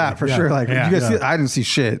could be that for sure. Like, did you guys see it? I didn't see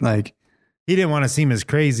shit. Like, he didn't want to seem as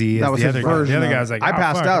crazy as that was the his other guy. version. The other of, guy's like, I "Oh,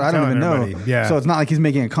 passed fuck, out. I'm I don't even telling know. everybody." Yeah. So it's not like he's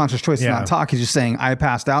making a conscious choice to not talk. He's just saying, I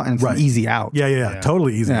passed out, and it's an easy out. Yeah.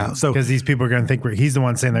 Totally easy out. So because these people are going to think he's the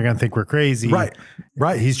one saying they're going to think we're crazy.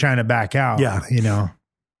 Right. He's trying to back out. Yeah. You know.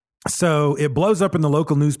 So it blows up in the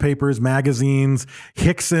local newspapers, magazines.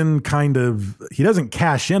 Hickson he doesn't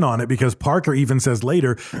cash in on it because Parker even says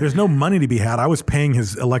later, there's no money to be had. I was paying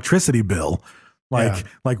his electricity bill. Like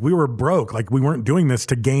we were broke. Like we weren't doing this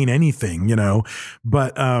to gain anything, you know?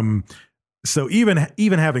 But, so even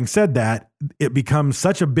having said that, it becomes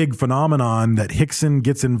such a big phenomenon that Hickson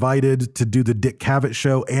gets invited to do the Dick Cavett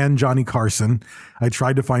show and Johnny Carson. I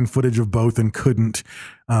tried to find footage of both and couldn't.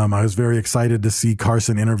 I was very excited to see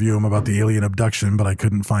Carson interview him about the alien abduction, but I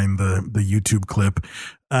couldn't find the YouTube clip.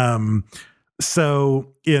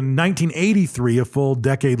 So in 1983, a full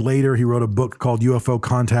decade later, he wrote a book called UFO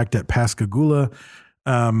Contact at Pascagoula.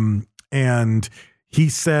 And he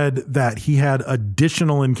said that he had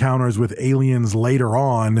additional encounters with aliens later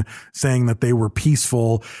on, saying that they were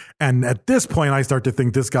peaceful. And at this point, I start to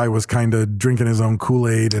think this guy was kind of drinking his own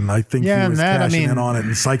Kool-Aid, and I think he was cashing in on it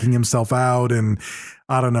and psyching himself out. And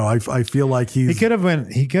I don't know. I feel like he could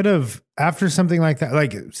have after something like that,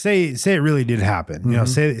 like say it really did happen. You know,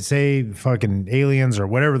 say fucking aliens or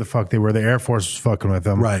whatever the fuck they were. The Air Force was fucking with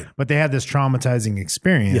them, right? But they had this traumatizing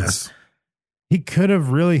experience. Yes. He could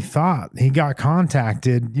have really thought he got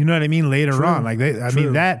contacted, you know what I mean, later on. Like, I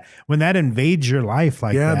mean, that when that invades your life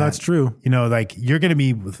like that. Yeah, that's true. You know, like you're going to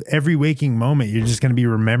be, with every waking moment, you're just going to be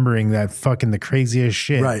remembering that fucking the craziest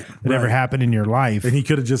shit that ever happened in your life. And he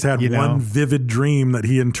could have just had one vivid dream that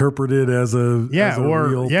he interpreted as a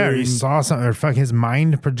real thing. He saw something, or fuck, his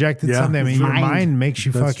mind projected something. I mean, your mind makes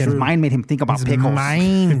you That's fucking. true. His mind made him think about pickles.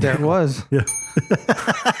 Mind. There it was. Yeah.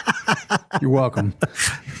 You're welcome.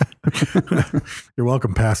 You're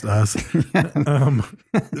welcome past us.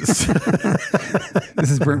 This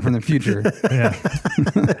is Brent from the future. Yeah.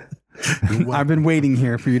 I've been waiting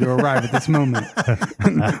here for you to arrive at this moment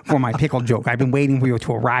for my pickle joke. I've been waiting for you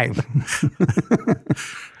to arrive.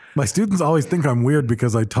 My students always think I'm weird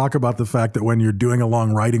because I talk about the fact that when you're doing a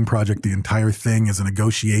long writing project, the entire thing is a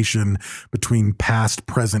negotiation between past,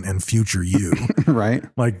 present, and future you. Right?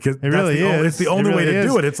 Like It really is. It's the only way to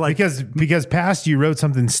do it. It's like because past you wrote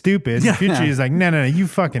something stupid. Yeah. Future is like, no, you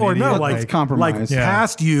fucking or idiot. no, like compromise.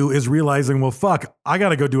 past you is realizing, well, fuck, I got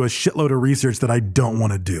to go do a shitload of research that I don't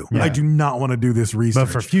want to do. Yeah. I do not want to do this research.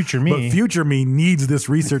 But for future me needs this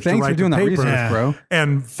research to write for doing the that paper, research, bro.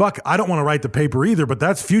 And fuck, I don't want to write the paper either. But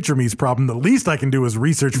that's future me's problem. The least I can do is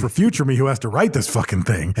research for future me, who has to write this fucking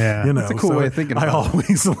thing. Yeah. You know, That's a cool way of thinking about I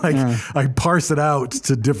always I parse it out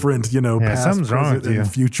to different, past, something's wrong present, with you.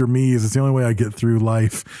 and future me's. It's the only way I get through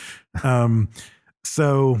life. But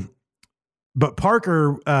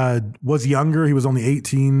Parker was younger. He was only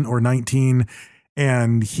 18 or 19.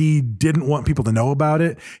 And he didn't want people to know about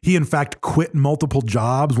it. He, in fact, quit multiple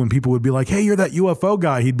jobs when people would be like, hey, you're that UFO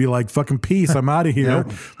guy. He'd be like, fucking peace. I'm out of here.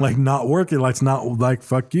 Like, not working. Like, it's not like,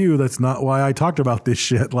 fuck you. That's not why I talked about this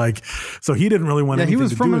shit. Like, so he didn't really want anything he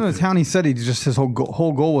was to from do another with it. town. He said his whole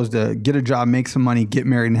goal was to get a job, make some money, get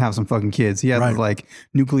married, and have some fucking kids. He had this like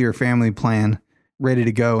nuclear family plan ready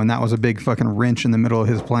to go, and that was a big fucking wrench in the middle of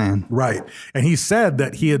his plan. Right. And he said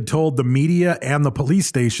that he had told the media and the police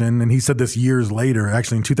station, and he said this years later,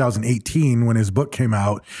 actually in 2018 when his book came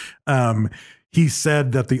out, he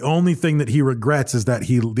said that the only thing that he regrets is that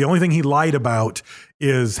the only thing he lied about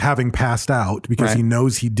is having passed out because he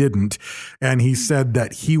knows he didn't. And he said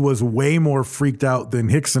that he was way more freaked out than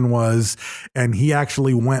Hickson was. And he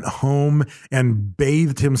actually went home and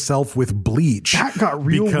bathed himself with bleach. That got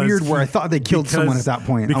real weird where I thought they killed someone at that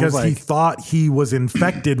point. Because I was he thought he was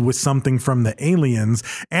infected with something from the aliens.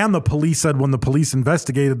 And the police said when the police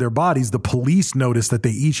investigated their bodies, the police noticed that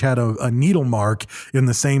they each had a needle mark in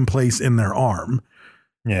the same place in their arm.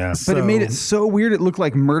 Yeah. But it made it so weird. It looked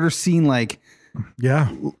like murder scene, like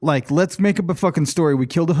let's make up a fucking story. We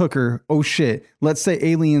killed a hooker. Oh shit. Let's say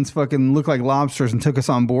aliens fucking look like lobsters and took us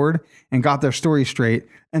on board and got their story straight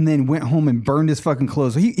and then went home and burned his fucking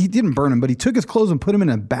clothes. He didn't burn them, but he took his clothes and put them in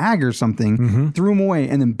a bag or something, threw them away,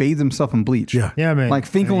 and then bathed himself in bleach. Yeah. Yeah, man. Like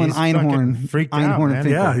Finkel and Einhorn. Freaked out, Einhorn man. and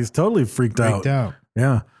Finkel. Yeah, he's totally freaked out.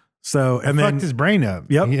 Yeah. So, and then fucked his brain up.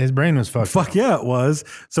 Yep. His brain was fucked up. Fuck yeah, it was.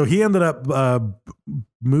 So he ended up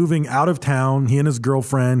moving out of town. He and his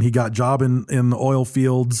girlfriend, he got a job in the oil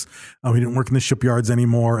fields. He didn't work in the shipyards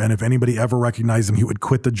anymore. And if anybody ever recognized him, he would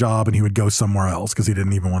quit the job and he would go somewhere else because he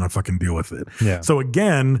didn't even want to fucking deal with it. Yeah. So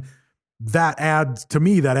again, that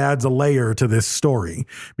adds a layer to this story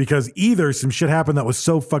because either some shit happened that was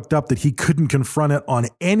so fucked up that he couldn't confront it on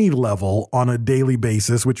any level on a daily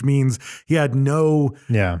basis, which means he had nothing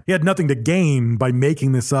to gain by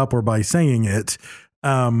making this up or by saying it.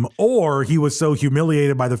 Or he was so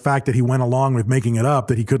humiliated by the fact that he went along with making it up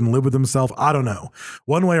that he couldn't live with himself. I don't know.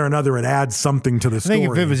 One way or another, it adds something to the story. I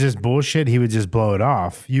think if it was just bullshit, he would just blow it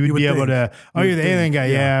off. You would be able to, you're the alien guy.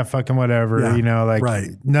 Yeah, fucking whatever. Yeah. You know, like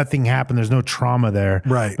nothing happened. There's no trauma there.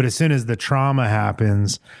 Right. But as soon as the trauma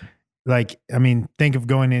happens, like, I mean, think of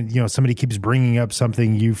going in, somebody keeps bringing up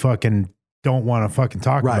something you fucking don't want to fucking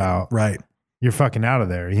talk about. Right. You're fucking out of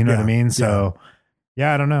there. You know what I mean? So,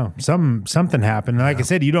 yeah, I don't know. Something happened. And like I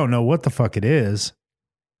said, you don't know what the fuck it is,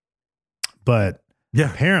 but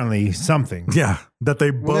apparently something. Yeah, that they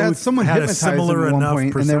both had someone had a hypnotized similar them at one enough point,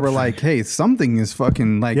 and perception. they were like, "Hey, something is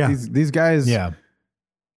fucking like these guys." Yeah.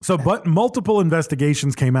 So, but multiple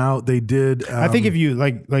investigations came out. They did. I think if you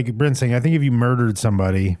like Brent's saying, I think if you murdered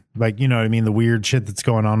somebody, like you know what I mean, the weird shit that's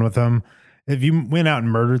going on with them. If you went out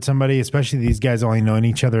and murdered somebody, especially these guys only knowing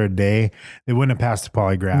each other a day, they wouldn't have passed the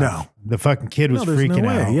polygraph. No. The fucking kid was freaking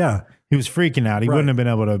out. Yeah. He was freaking out. He wouldn't have been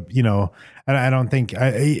able to, I don't think,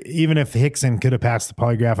 even if Hickson could have passed the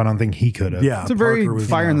polygraph, I don't think he could have. Yeah. It's a very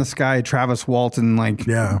fire in the sky, Travis Walton, like,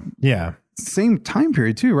 Yeah. same time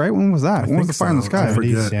period too, right? When was that? When was the fire in the sky?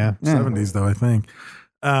 70s, yeah. 70s though, I think.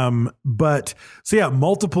 But so yeah,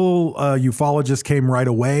 multiple ufologists came right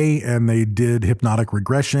away and they did hypnotic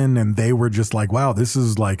regression and they were just like, wow, this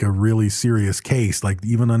is like a really serious case. Like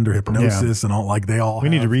even under hypnosis and all, like they all we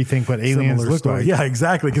need to rethink what aliens look like. Yeah,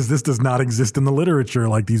 exactly. Because this does not exist in the literature.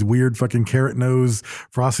 Like these weird fucking carrot nose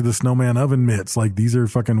Frosty the Snowman oven mitts. Like these are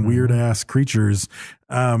fucking weird ass creatures.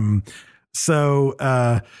 But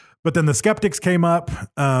then the skeptics came up,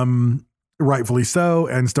 rightfully so,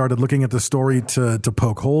 and started looking at the story to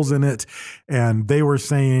poke holes in it. And they were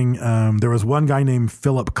saying there was one guy named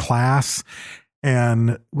Philip Klass,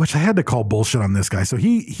 and which I had to call bullshit on this guy. So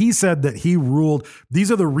he said that he ruled,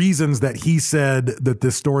 these are the reasons that he said that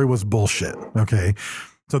this story was bullshit. Okay.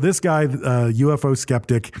 So this guy, UFO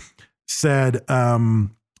skeptic, said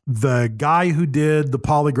the guy who did the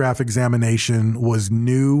polygraph examination was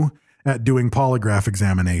new at doing polygraph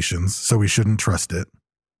examinations, so we shouldn't trust it.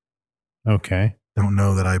 Okay. Don't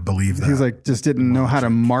know that I believe that. He's like, just didn't know how to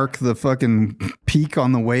mark the fucking peak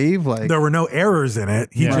on the wave. Like there were no errors in it.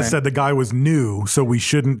 He just said the guy was new, so we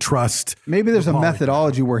shouldn't trust. Maybe there's a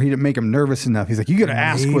methodology where he didn't make him nervous enough. He's like, you got to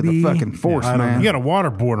ask with the fucking force, man. You got to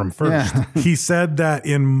waterboard him first. Yeah. He said that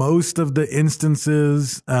in most of the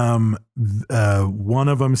instances, one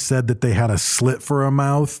of them said that they had a slit for a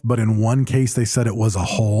mouth, but in one case they said it was a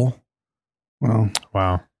hole. Well,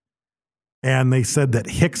 wow. And they said that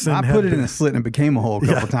Hickson I put it in a slit and it became a hole a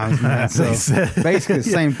couple times, man. So basically the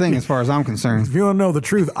same thing as far as I'm concerned. If you don't know the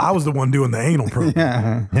truth, I was the one doing the anal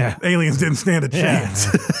program. Yeah. Aliens didn't stand a chance.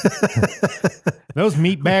 Those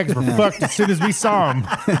meat bags were fucked as soon as we saw them.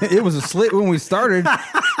 It was a slit when we started.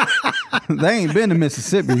 They ain't been to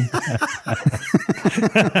Mississippi.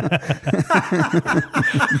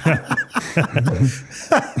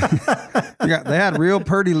 They had real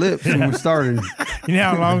purty lips when we started. You know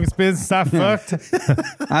how long it's been since I fucked?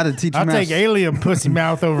 I had to teach I'll him take alien pussy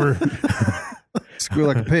mouth over squeal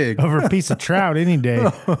like a pig. over a piece of trout any day.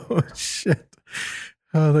 Oh, shit.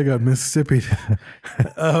 Oh, they got Mississippi.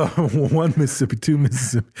 One Mississippi, two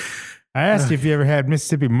Mississippi. I asked you if you ever had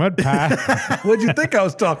Mississippi mud pie. What'd you think I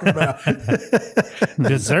was talking about?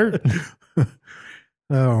 Dessert.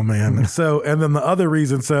 Oh, man. So, and then the other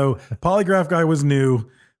reason, so polygraph guy was new.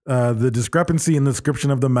 the discrepancy in the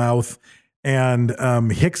description of the mouth, and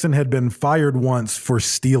Hickson had been fired once for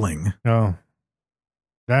stealing. Oh.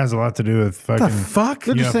 That has a lot to do with fucking. The fuck?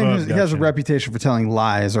 They're just saying he has a abduction. reputation for telling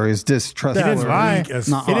lies or is distrustful. He didn't or lie.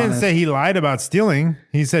 not He didn't honest. say he lied about stealing.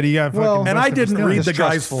 He said he got fucking. And I busted for didn't stealing. read the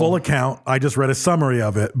guy's Distrustful. full account. I just read a summary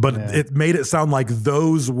of it, but it made it sound like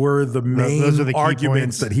those were the main those are the key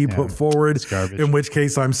arguments points. that he put forward. It's garbage. In which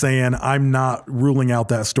case, I'm saying I'm not ruling out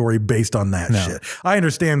that story based on that shit. I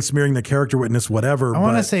understand smearing the character witness, whatever. I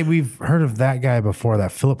want to but say we've heard of that guy before.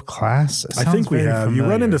 That Philip Class. I think we have. You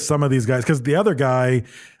run into some of these guys because the other guy.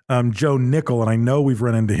 Joe Nickel, and I know we've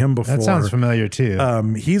run into him before. That sounds familiar too.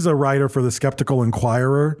 He's a writer for the Skeptical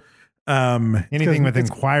Inquirer. Anything with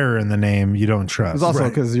Inquirer in the name, you don't trust. It's also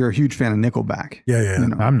because you're a huge fan of Nickelback. Yeah. You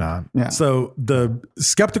know? I'm not. Yeah. So the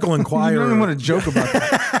Skeptical Inquirer. You don't even want to joke about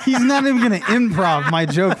that. He's not even going to improv my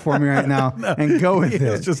joke for me right now and go with it.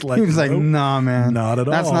 was just like, he was like, nope, nah, man. not at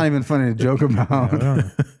That's all. not even funny to joke about.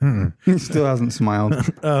 He still hasn't smiled.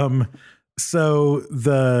 So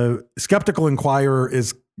the Skeptical Inquirer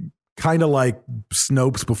is kind of like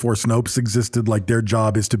Snopes before Snopes existed. Like their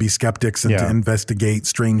job is to be skeptics and to investigate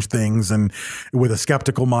strange things and with a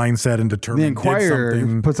skeptical mindset and determine The Inquirer did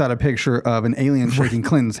something. puts out a picture of an alien shaking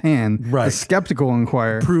Clinton's hand. Right. The Skeptical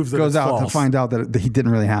Inquirer Proves that goes it's out to false. find out that he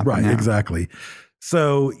didn't really happen. Right, Yeah. exactly.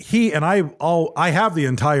 So he and I have the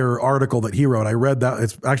entire article that he wrote. I read that.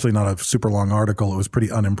 It's actually not a super long article. It was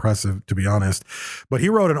pretty unimpressive, to be honest. But he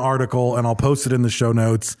wrote an article, and I'll post it in the show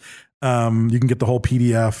notes. You can get the whole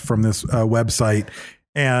PDF from this website.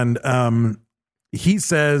 And he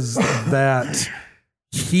says that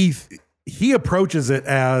he approaches it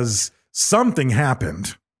as something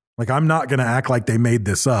happened. Like, I'm not going to act like they made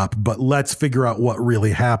this up, but let's figure out what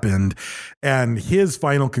really happened. And his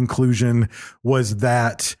final conclusion was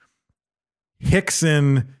that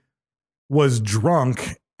Hickson was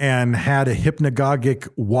drunk and had a hypnagogic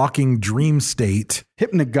walking dream state.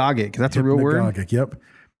 Hypnagogic. That's a real word? Hypnagogic, yep.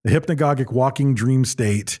 The hypnagogic walking dream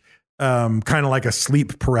state, kind of like a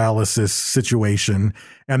sleep paralysis situation,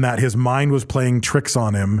 and that his mind was playing tricks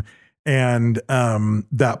on him, and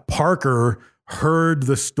that Parker heard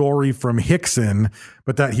the story from Hickson,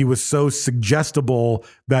 but that he was so suggestible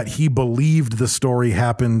that he believed the story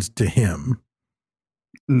happened to him.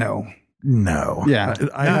 No. Not Yeah.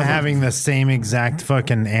 having the same exact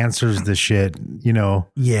fucking answers to shit, you know.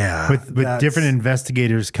 Yeah. With different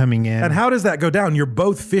investigators coming in. And how does that go down? You're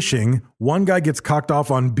both fishing. One guy gets cocked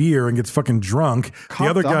off on beer and gets fucking drunk. The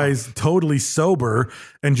other guy's totally sober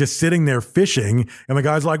and just sitting there fishing. And the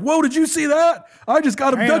guy's like, whoa, did you see that? I just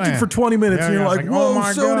got abducted for 20 minutes. Yeah, and you're yeah, like, it's whoa, oh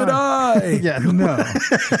my so God. did I. Yeah, no.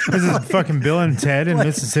 This is fucking Bill and Ted in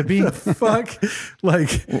Mississippi. Fuck.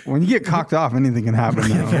 Like, when you get cocked off, anything can happen.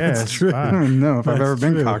 Though. Yeah, it's true. I don't even know if I've That's ever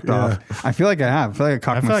been true, cocked yeah. off. I feel like I have. I feel like I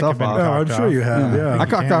cocked I feel like myself I've been off. oh, I'm cocked sure off. you have. Yeah. I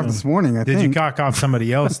cocked off this morning, I Did think. you cock off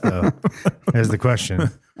somebody else, though? Is the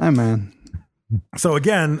question. Hey, man. So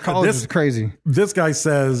again, College is crazy. This guy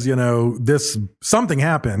says, you know, something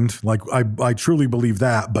happened. Like I truly believe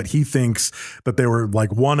that, but he thinks that they were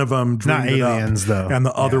like one of them dreamed Not it up, aliens, though. and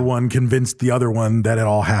the other one convinced the other one that it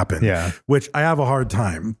all happened. Yeah. Which I have a hard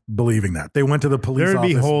time believing that. They went to the police. There'd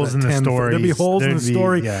be office holes at in the 10 stories. There'd be holes in the There'd be-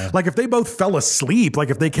 story. yeah. Like if they both fell asleep, like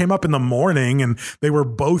if they came up in the morning and they were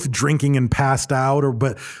both drinking and passed out,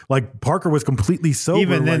 but like Parker was completely sober.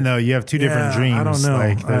 Even then, like, though, you have two different yeah, dreams. I don't know.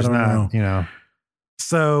 Like, there's I don't not, know. you know.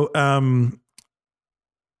 So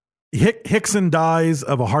Hickson dies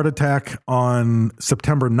of a heart attack on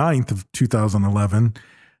September 9th of 2011.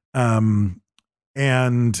 And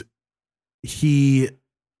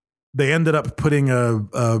they ended up putting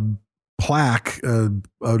a plaque, an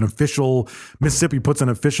official, Mississippi puts an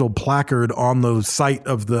official placard on the site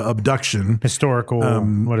of the abduction. Historical,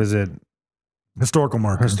 what is it? Historical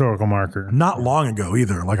marker. Historical marker. Not long ago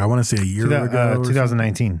either. Like I want to say a year ago. or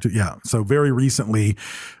 2019. something. Yeah. So very recently.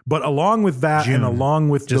 But along with that June. and along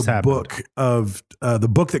with Just the happened. book of the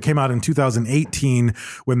book that came out in 2018,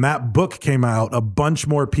 when that book came out, a bunch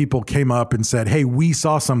more people came up and said, hey, we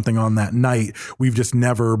saw something on that night. We've just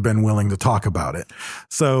never been willing to talk about it.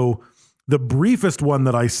 So the briefest one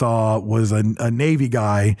that I saw was a Navy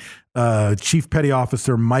guy, Chief Petty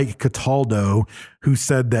Officer Mike Cataldo, who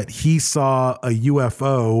said that he saw a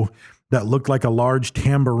UFO that looked like a large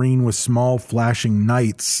tambourine with small flashing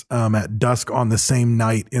lights at dusk on the same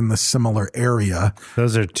night in the similar area.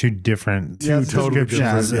 Those are two different totally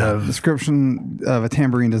different. Yeah. Description of a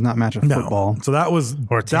tambourine does not match a football. So that was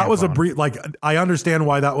a brief. Like, I understand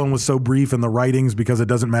why that one was so brief in the writings because it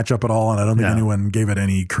doesn't match up at all, and I don't think anyone gave it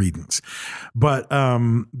any credence. But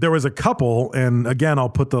there was a couple, and again, I'll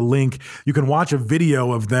put the link. You can watch a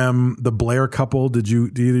video of them, the Blair couple. Did either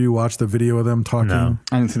of you watch the video of them talking? No.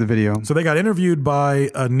 I didn't see the video. So they got interviewed by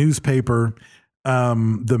a newspaper,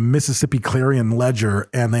 the Mississippi Clarion Ledger,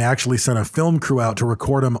 and they actually sent a film crew out to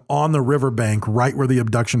record them on the riverbank right where the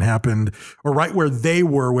abduction happened, or right where they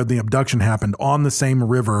were when the abduction happened, on the same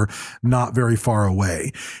river, not very far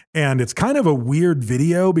away. And it's kind of a weird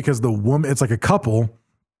video because the woman, it's like a couple,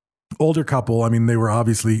 older couple. I mean, they were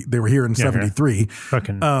here in 73.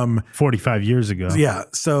 Fucking 45 years ago. Yeah.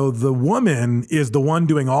 So the woman is the one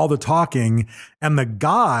doing all the talking, and the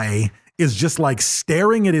guy is just like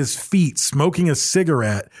staring at his feet, smoking a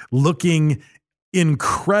cigarette, looking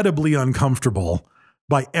incredibly uncomfortable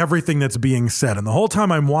by everything that's being said. And the whole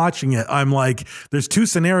time I'm watching it, I'm like, there's two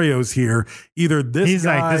scenarios here. Either he's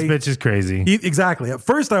like, this bitch is crazy. Exactly. At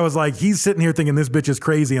first I was like, he's sitting here thinking this bitch is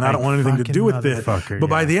crazy and I don't want anything to do with it. But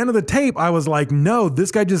by the end of the tape, I was like, no,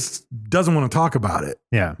 this guy just doesn't want to talk about it.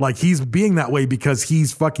 Yeah. Like, he's being that way because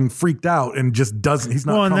he's fucking freaked out and just doesn't, he's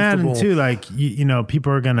not comfortable. And that, and too, like, you know,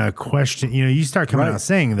 people are going to question, you know, you start coming out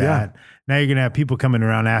saying that. Now you're going to have people coming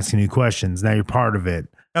around asking you questions. Now you're part of it.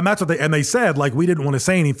 And that's what they said, like, we didn't want to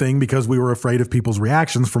say anything because we were afraid of people's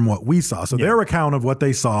reactions from what we saw. So their account of what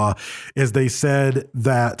they saw is they said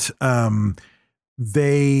that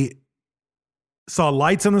they saw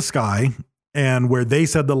lights in the sky, and where they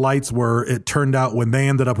said the lights were, it turned out when they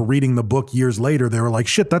ended up reading the book years later, they were like,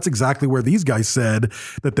 shit, that's exactly where these guys said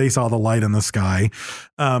that they saw the light in the sky.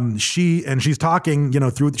 She's talking, you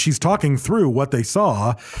know, she's talking through what they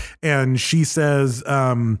saw, and she says,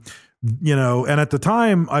 you know, and at the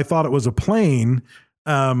time I thought it was a plane.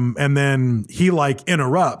 And then he like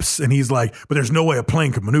interrupts and he's like, but there's no way a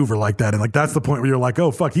plane could maneuver like that. And like, that's the point where you're like,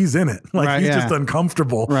 oh fuck, he's in it. Like, he's just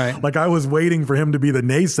uncomfortable. Right. Like, I was waiting for him to be the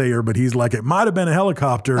naysayer, but he's like, it might've been a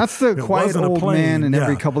helicopter. That's the quiet old man in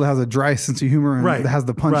every couple that has a dry sense of humor and has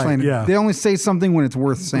the punchline. They only say something when it's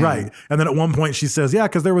worth saying. Right. And then at one point she says, yeah,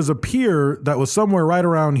 because there was a pier that was somewhere right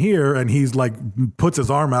around here. And he's like, puts his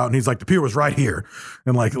arm out and he's like, the pier was right here.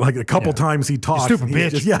 And like a couple times he talks. You stupid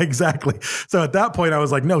bitch. Yeah, exactly. So at that point I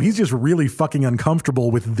was like, no, he's just really fucking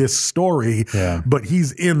uncomfortable with this story, but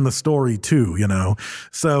he's in the story too, you know?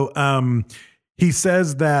 So, he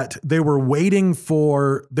says that they were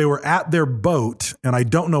at their boat, and I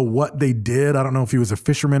don't know what they did. I don't know if he was a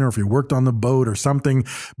fisherman or if he worked on the boat or something,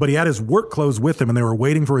 but he had his work clothes with him, and they were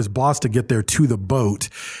waiting for his boss to get there to the boat.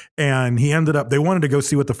 And they wanted to go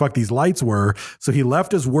see what the fuck these lights were. So he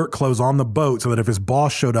left his work clothes on the boat so that if his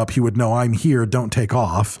boss showed up, he would know, I'm here, don't take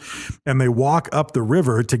off. And they walk up the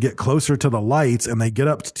river to get closer to the lights, and they get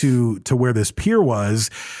up to where this pier was.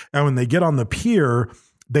 And when they get on the pier,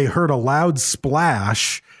 they heard a loud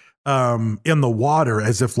splash in the water,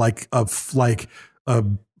 as if like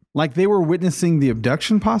they were witnessing the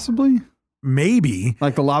abduction, possibly. Maybe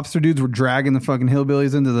like the lobster dudes were dragging the fucking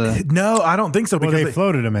hillbillies into the. No, I don't think so. Because they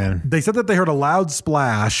floated them in. They said that they heard a loud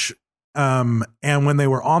splash. And when they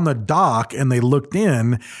were on the dock and they looked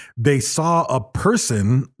in, they saw a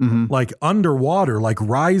person like underwater, like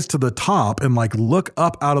rise to the top and like look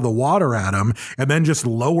up out of the water at him and then just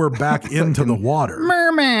lower back into the water.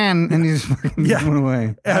 Merman! And he just fucking went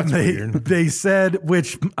away. And they said,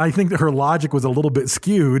 which I think that her logic was a little bit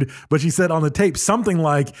skewed, but she said on the tape something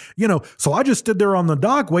like, you know, so I just stood there on the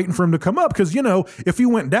dock waiting for him to come up because, you know, if he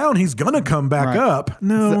went down, he's going to come back up.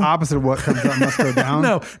 No. It's the opposite of what comes up must go down.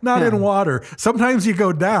 No, not in water. Sometimes you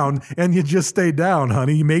go down and you just stay down,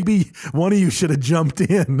 honey. Maybe one of you should have jumped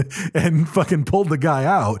in and fucking pulled the guy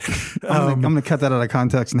out. I'm going to cut that out of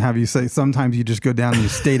context and have you say, sometimes you just go down and you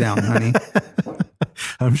stay down, honey.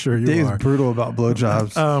 I'm sure you Dave's are. brutal about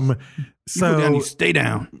blowjobs. So you go down, you stay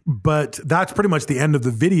down. But that's pretty much the end of the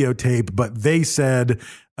videotape. But they said,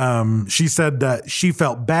 she said that she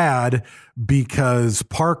felt bad because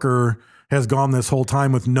Parker has gone this whole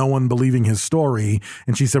time with no one believing his story.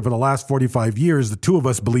 And she said for the last 45 years, the two of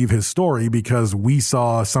us believe his story because we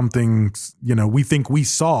saw something, you know, we think we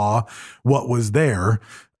saw what was there.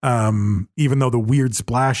 Even though the weird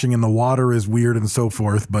splashing in the water is weird and so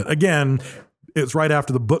forth. But again, it's right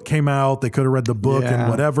after the book came out. They could have read the book and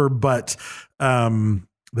whatever, but,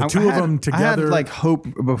 the two of them together. I had like hope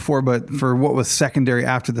before, but for what was secondary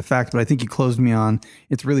after the fact, but I think you closed me on,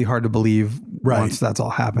 it's really hard to believe once that's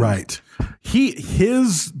all happened. Right.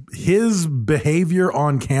 His his behavior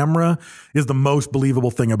on camera is the most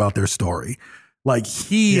believable thing about their story. Like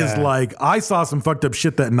he is like, I saw some fucked up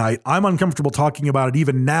shit that night. I'm uncomfortable talking about it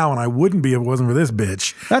even now, and I wouldn't be if it wasn't for this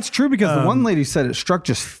bitch. That's true, because the one lady said it struck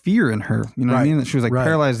just fear in her. You know what I mean? That she was like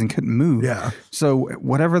paralyzed and couldn't move. Yeah. So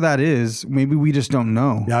whatever that is, maybe we just don't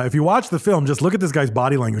know. Yeah. If you watch the film, just look at this guy's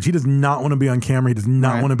body language. He does not want to be on camera. He does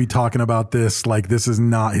not want to be talking about this. Like, this is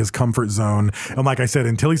not his comfort zone. And like I said,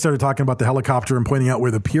 until he started talking about the helicopter and pointing out where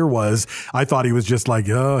the pier was, I thought he was just like,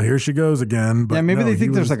 oh, here she goes again. But yeah, maybe no, they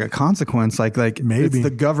think there's like a consequence. Like maybe it's the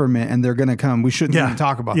government and they're going to come. We shouldn't even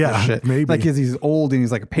talk about this shit. Maybe. Like, because he's old and he's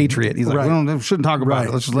like a patriot. He's like, we shouldn't talk about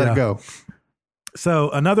it. Let's just let it go. So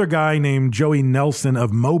another guy named Joey Nelson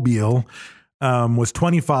of Mobile was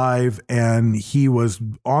 25, and he was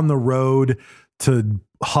on the road to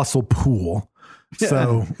hustle pool.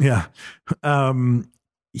 So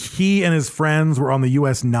he and his friends were on the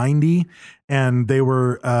US 90, and they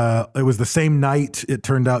were it was the same night, it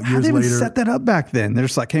turned out, years later. How did they set that up back then? They're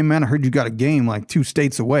just like, hey man, I heard you got a game like 2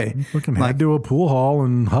 states away. Fucking head to a pool hall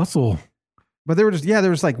and hustle. But they were just, they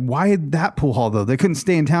were just like, why that pool hall though? They couldn't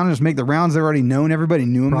stay in town and just make the rounds. They're already known. Everybody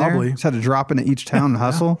knew him there. Just had to drop into each town and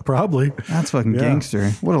hustle. Probably. That's fucking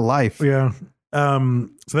gangster. What a life. Yeah. So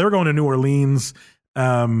they were going to New Orleans,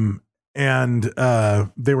 and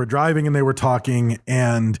they were driving and they were talking,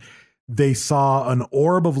 and they saw an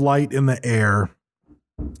orb of light in the air.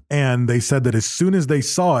 And they said that as soon as they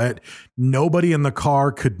saw it, nobody in the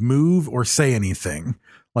car could move or say anything.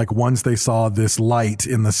 Like, once they saw this light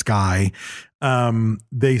in the sky,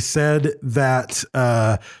 they said that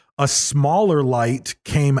a smaller light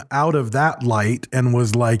came out of that light and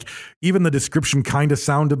was like, even the description kind of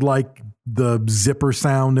sounded like the zipper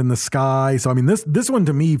sound in the sky. So, I mean, this one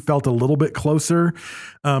to me felt a little bit closer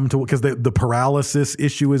to, because the paralysis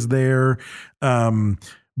issue is there.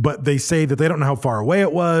 But they say that they don't know how far away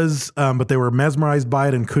it was, but they were mesmerized by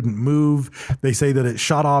it and couldn't move. They say that it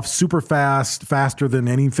shot off super fast, faster than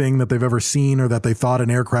anything that they've ever seen or that they thought an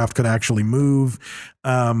aircraft could actually move.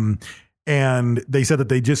 And they said that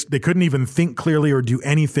they couldn't even think clearly or do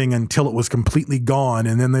anything until it was completely gone.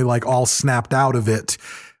 And then they like all snapped out of it.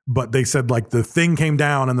 But they said like the thing came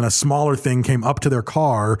down and then a smaller thing came up to their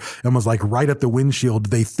car and was like right at the windshield,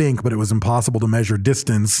 they think, but it was impossible to measure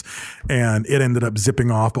distance, and it ended up zipping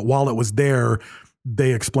off. But while it was there,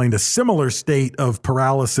 they explained a similar state of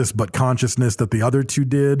paralysis but consciousness that the other two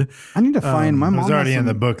did. I need to find my mom. It was already in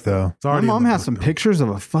the book though. My mom has some pictures of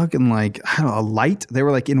a fucking like, I don't know, a light. They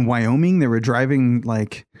were like in Wyoming. They were driving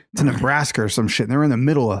like to Nebraska or some shit. And they were in the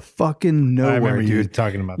middle of fucking nowhere, I remember dude. you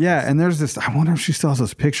talking about this. this. And there's this, I wonder if she still has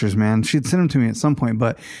those pictures, man. She'd sent them to me at some point,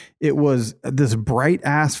 but it was this bright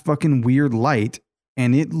ass fucking weird light,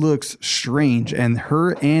 and it looks strange. And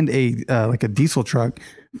her and a like a diesel truck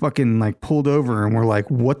fucking like pulled over, and we're like,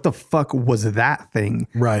 what the fuck was that thing?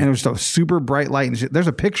 Right. And it was a super bright light and shit. There's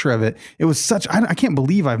a picture of it. It was such, I can't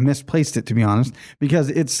believe I've misplaced it, to be honest, because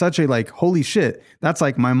it's such a like, holy shit. That's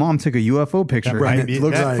like my mom took a UFO picture and it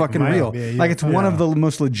looks fucking real. Like it's one of the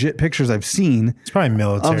most legit pictures I've seen. It's probably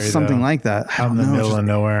military of something though. like that. I Out don't in the know. middle of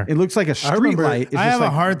nowhere. It looks like a street light. It's I just have like,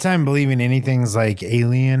 a hard time believing anything's like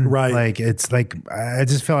alien. Right. Like it's like, I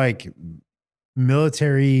just feel like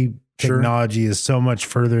military technology is so much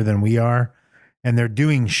further than we are, and they're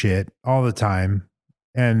doing shit all the time,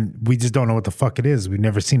 and we just don't know what the fuck it is. We've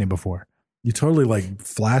never seen it before. You totally like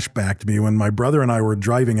flashbacked me when my brother and I were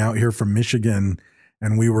driving out here from Michigan,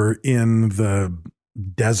 and we were in the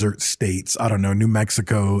desert states. I don't know, New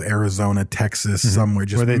Mexico, Arizona, Texas, somewhere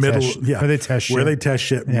just Where they middle. test, where they test shit. Where they test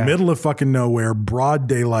shit. Middle of fucking nowhere, broad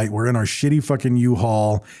daylight. We're in our shitty fucking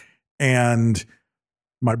U-Haul, and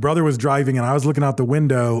my brother was driving and I was looking out the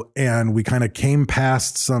window, and we kind of came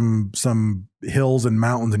past some hills and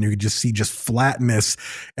mountains, and you could just see just flatness,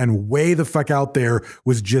 and way the fuck out there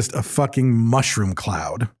was just a fucking mushroom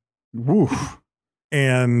cloud. Woo.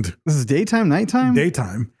 And this is daytime, nighttime?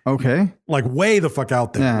 Daytime. Okay. Like way the fuck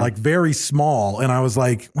out there, Yeah. like very small. And I was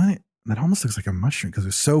like, what? That almost looks like a mushroom because it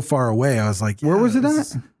was so far away. I was like, Where was it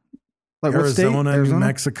this at? is Like what state? Arizona, New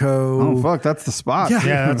Mexico. Oh fuck, that's the spot. Yeah.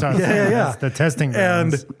 Yeah, that's what I'm saying. Yeah. That's the testing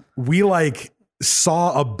And grounds. we like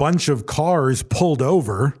saw a bunch of cars pulled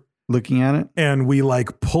over, Looking at it. and we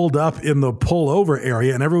like pulled up in the pull over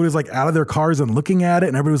area, and everybody was like out of their cars and looking at it,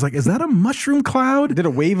 and everybody was like, is that a mushroom cloud? Did a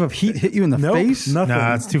wave of heat hit you in the Nope, face? nothing.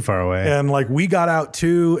 Nah, it's too far away. And like we got out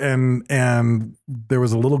too, and there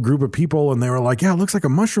was a little group of people, and they were like, yeah, it looks like a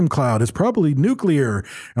mushroom cloud. It's probably nuclear.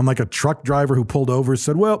 And like a truck driver who pulled over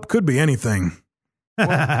said, well, could be anything.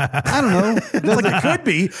 I don't know. It's like it could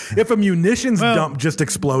be if a munitions dump just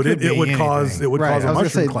exploded, could be it would anything. cause a I was gonna mushroom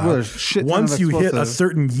say, cloud. well, there's shit ton Once of you hit a explosive.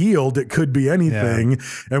 certain yield, it could be anything.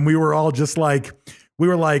 And we were all just like,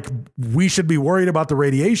 we should be worried about the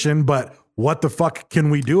radiation, but what the fuck can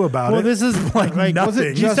we do about it? Well, this is like was nothing.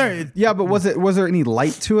 it just- Yeah, but was there any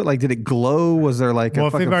light to it? Like, did it glow? Was there like Well, a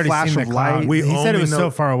if we've fucking already flash seen of the cloud, light? he said it was only so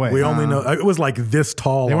far away. We only know it was like this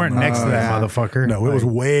tall. They weren't on next to that yeah. motherfucker. No, it was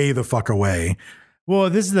Like, way the fuck away. well,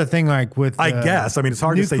 this is the thing. Like with, I guess. I mean, it's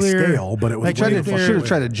hard to say scale, but it was like way Should the fuck have away.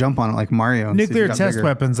 tried to jump on it like Mario. and see if it nuclear got test bigger.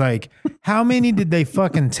 weapons. Like, how many did they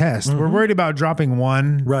fucking test? We're worried about dropping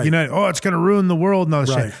one. Right. You know, oh, it's gonna ruin the world and all this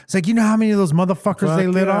Right. shit. It's like, you know how many of those motherfuckers Fuck they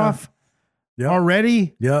lit yeah. off Yep.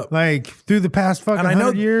 already? Yep. Like through the past fucking And I know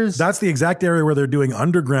 100 years. that's the exact area where they're doing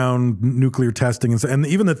underground nuclear testing, and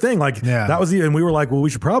even the thing like Yeah. that was and we were like, well, we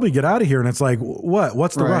should probably get out of here. And it's like,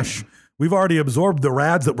 what's the Right. rush? We've already absorbed the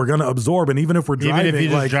rads that we're going to absorb, and even if we're driving, Even if you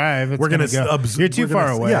just like, drive, it's we're going gonna go. to You're too far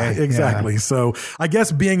away. Yeah, exactly. Yeah. So I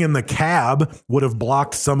guess being in the cab would have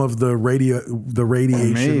blocked some of the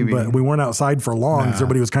radiation, Maybe. but we weren't outside for long because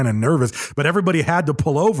everybody was kind of nervous. But everybody had to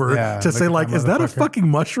pull over Yeah, to look say, at like, that is that a motherfucker. fucking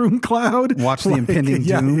mushroom cloud? Watch the impending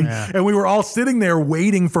doom. Yeah. And we were all sitting there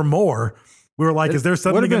waiting for more. We were like, is there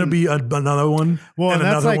suddenly would've going to be another one? Well, and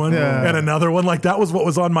that's another like one? And another one? Like, that was what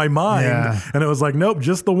was on my mind. Yeah. And it was like, nope,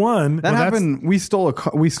 just the one. That happened. We stole a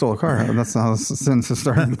car. That's how the sentence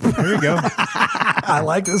started. Here we go. I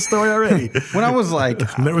like this story already. When I was like,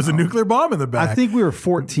 And there was a nuclear bomb in the back. I think we were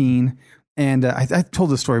 14, and I told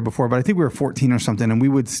this story before, but I think we were 14 or something, and we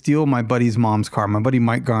would steal my buddy's mom's car. My buddy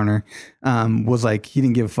Mike Garner was like, he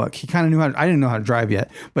didn't give a fuck. He kind of knew how. I didn't know how to drive yet,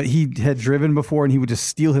 but he had driven before, and he would just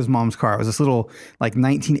steal his mom's car. It was this little like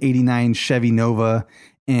 1989 Chevy Nova.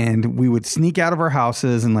 And we would sneak out of our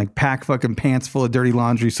houses and like pack fucking pants full of dirty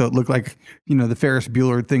laundry so it looked like, you know, the Ferris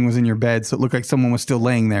Bueller thing was in your bed. So it looked like someone was still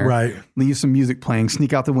laying there. Right. Leave some music playing,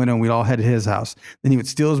 sneak out the window, and we'd all head to his house. Then he would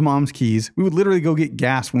steal his mom's keys. We would literally go get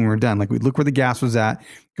gas when we were done. Like we'd look where the gas was at,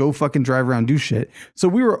 go fucking drive around, do shit. So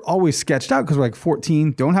we were always sketched out because we're like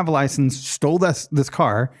 14, don't have a license, stole this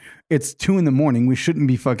car. It's 2 a.m. We shouldn't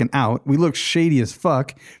be fucking out. We look shady as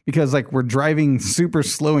fuck because like we're driving super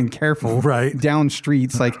slow and careful Right. down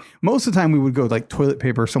streets. Like most of the time we would go like toilet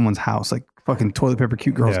paper someone's house, like fucking toilet paper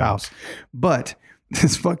cute girl's Yeah. house. But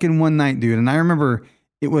this fucking one night, dude, and I remember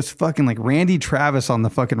it was fucking like Randy Travis on the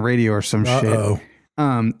fucking radio or some Uh-oh.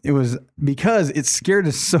 shit. It was because it scared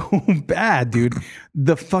us so bad, dude.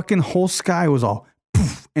 The fucking whole sky was all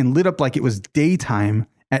poof and lit up like it was daytime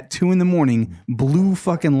at 2 a.m. Blue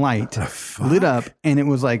fucking light lit up, and it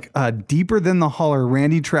was like deeper than the holler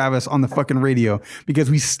Randy Travis on the fucking radio because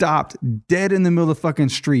we stopped dead in the middle of the fucking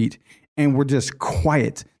street and we're just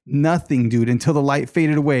quiet. Nothing, dude, until the light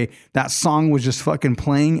faded away. That song was just fucking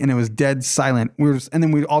playing and it was dead silent. And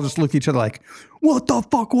then we all just looked at each other like, what the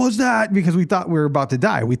fuck was that? Because we thought we were about to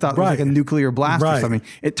die. We thought it was like a nuclear blast or Right. something.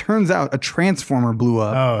 It turns out a transformer blew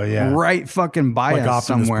up. Oh, yeah. Right fucking by Like us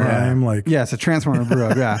Optimus somewhere. Prime, like- Yes, a transformer blew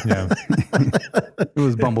up. Yeah. Yeah. It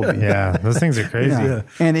was Bumblebee. Yeah. Those things are crazy. Yeah.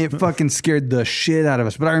 And it fucking scared the shit out of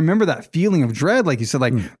us. But I remember that feeling of dread, like you said,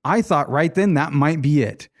 like I thought right then that might be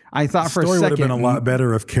it. I thought the for a story would have second. been a lot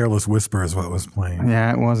better if Careless Whisper is what was playing.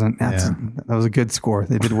 Yeah, it wasn't. That was a good score.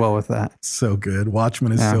 They did well with that. So good.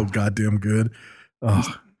 Watchmen is Yeah. so goddamn good. Oh,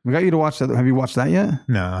 We got you to watch that. Have you watched that yet?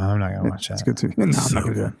 No, I'm not gonna watch that. It's good too. No, I'm So not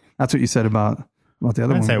gonna do good. that. That's what you said about the other I one.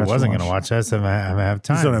 didn't say I we got wasn't you going to watch that. I said I haven't have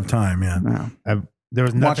time. just don't have time, yeah. Yeah. There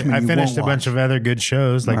was nothing. Watchmen I you finished a won't bunch watch. of other good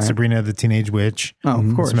shows like Right. Sabrina the Teenage Witch. Oh, of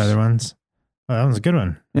and course. Some other ones. Oh, that was a good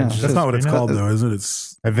one. Yeah. Adventures That's of not what it's Sabrina? called, though, is it?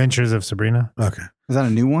 It's Adventures of Sabrina. okay. Is that a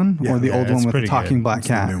new one or the Yeah, old it's one with the pretty talking good. black It's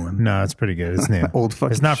the cat? new one. No, it's pretty good. It's new. Old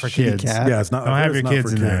fucking It's not for shitty kids. cat. Yeah, it's not. Don't have your it's not kids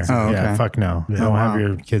for in there. kids. Oh, Yeah, okay. fuck no. Yeah. Don't wow. have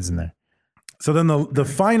your kids in there. So then the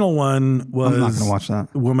final one was I'm not gonna watch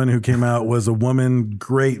that. The woman who came out was a woman,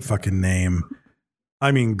 great fucking name.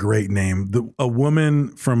 I mean, great name. A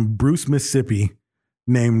woman from Bruce, Mississippi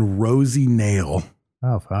named Rosie Nail.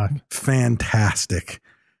 Oh fuck. Fantastic.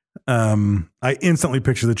 I instantly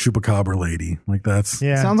picture the Chupacabra lady. Like that's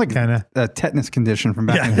Yeah. Sounds like kind of. a tetanus condition from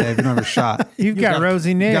back in the day. If you never shot. You've got Rosie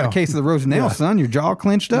You Nail. got a case of the Rosie Nail, son. Your jaw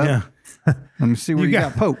clenched up. yeah. Let me see where you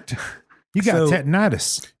got poked. You got So-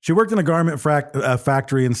 tetanitis. She worked in a garment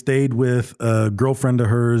factory and stayed with a girlfriend of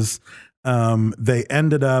hers. They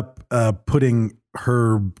ended up putting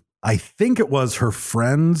her, I think it was her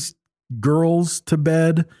friend's girls to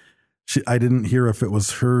bed. I didn't hear if it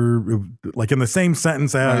was her, like in the same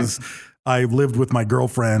sentence as I lived with my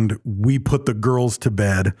girlfriend, we put the girls to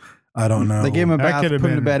bed. I don't know. They gave him a That bath, could put have him to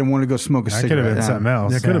been- been bed, and wanted to go smoke a That cigarette. could have been Yeah. something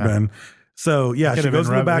else. Yeah, it could have been. So yeah, she goes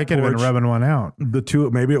to the back They could have porch. been rubbing one out. The two,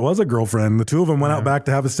 maybe it was a girlfriend. The two of them went out back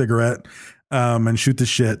to have a cigarette and shoot the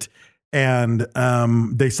shit. And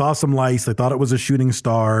they saw some lights. They thought it was a shooting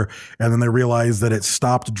star. And then they realized that it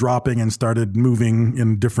stopped dropping and started moving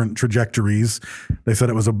in different trajectories. They said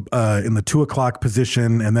it was in the 2 o'clock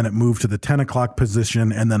position, and then it moved to the 10 o'clock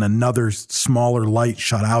position, and then another smaller light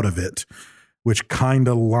shot out of it, which kind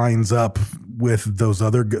of lines up with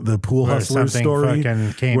the pool Where hustlers something story,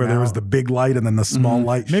 fucking came where there was out. the big light and then the small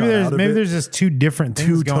light shot out of it. There's just two different things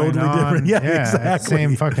Two going totally on. different- yeah, At the exactly.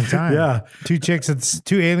 same fucking time. Yeah.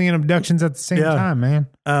 Two alien abductions at the same Yeah. time,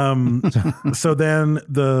 man. So then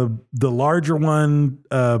the larger one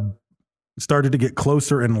started to get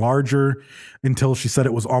closer and larger until she said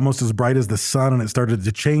it was almost as bright as the sun, and it started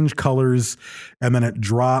to change colors, and then it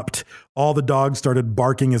dropped. All the dogs started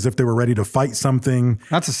barking as if they were ready to fight something.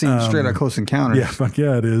 That's a scene straight out of Close Encounters. Yeah, fuck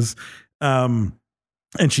yeah, it is. And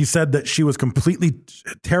she said that she was completely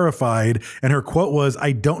terrified, and her quote was,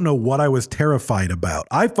 "I don't know what I was terrified about.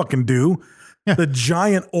 I fucking do." The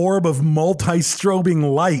giant orb of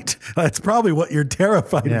multi-strobing light. That's probably what you're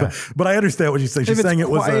terrified about. But I understand what she's saying. She's If it's saying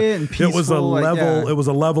it was quiet and it was a peaceful, like, level yeah. it was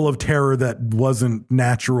a level of terror that wasn't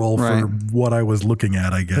natural Right. for what I was looking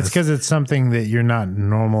at, I guess. It's because it's something that you're not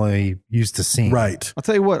normally used to seeing. Right. I'll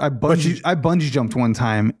tell you what, I bungee jumped one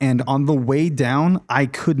time, and on the way down, I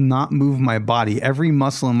could not move my body. Every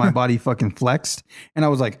muscle in my body fucking flexed, and I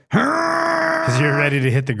was like, Because you're ready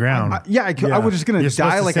to hit the ground. I was just gonna You're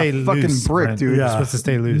supposed die to like a stay fucking loose, brick, Brent. dude. You're supposed to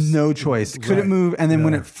stay loose. No choice. Couldn't move. And then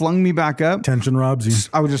when it flung me back up, tension robs you.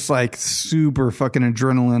 I was just like super fucking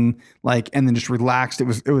adrenaline, and then just relaxed. It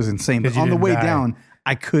was insane. But 'Cause you on the didn't way die. down,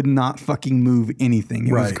 I could not fucking move anything.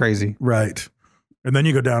 It was crazy. Right. And then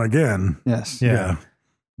you go down again. Yes. Yeah.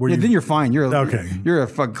 Where Yeah, you- then you're fine. You're Okay. You're a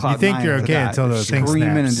fucking cloud. You think nine you're after okay that. until the You're thing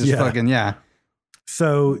screaming and snaps. just Yeah. fucking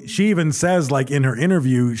So she even says, like, in her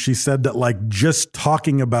interview, she said that, like, just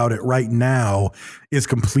talking about it right now is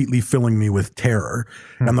completely filling me with terror.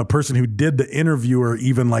 And the person who did the interviewer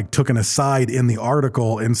even, like, took an aside in the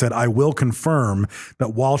article and said, I will confirm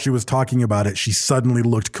that while she was talking about it, she suddenly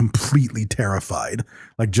looked completely terrified,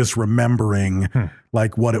 like just remembering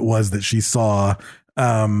like what it was that she saw.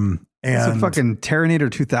 It's a And fucking Terminator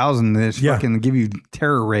 2000 that just Yeah. fucking give you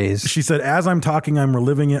terror rays. she said, as I'm talking, I'm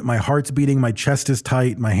reliving it. My heart's beating. My chest is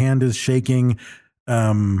tight. My hand is shaking.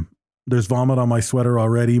 There's vomit on my sweater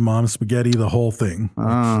already. Mom's spaghetti, the whole thing.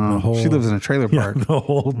 Oh, she lives in a trailer park. Yeah, the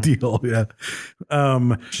whole deal.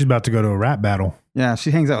 Yeah. She's about to go to a rap battle. Yeah, she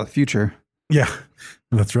hangs out with Future. Yeah,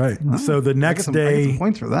 that's right. So the I next get some day,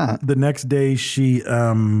 points for that. the next day she,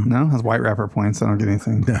 No, has white rapper points. I don't get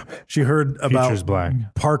anything. she heard about Future's black.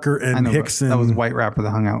 Parker I and know, but Hickson. that was white rapper that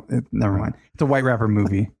hung out. Never mind. It's a white rapper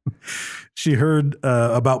movie. She heard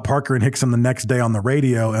about Parker and Hickson the next day on the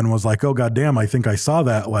radio and was like, oh, goddamn, I think I saw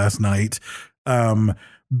that last night.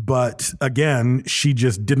 But again, she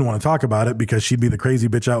just didn't want to talk about it because she'd be the crazy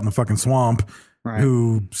bitch out in the fucking swamp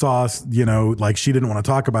who saw, like she didn't want to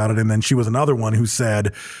talk about it. And then she was another one who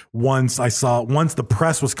said, once the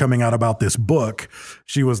press was coming out about this book,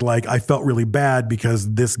 she was like, I felt really bad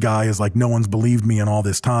because this guy is like, no one's believed me in all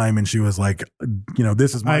this time. And she was like,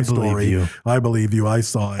 this is my I believe story. you. I believe you. I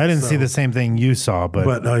saw it. I didn't So- see the same thing you saw,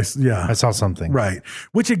 but I saw something. Right.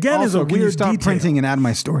 Which again is a Also, can you weird stop detail. printing and add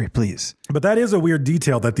my story, please? But that is a weird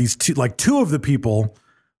detail that these two of the people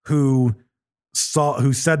who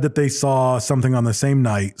said that they saw something on the same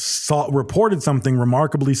night reported something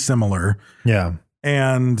remarkably similar. Yeah.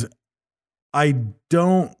 And it's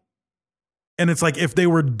like, if they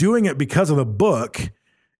were doing it because of the book,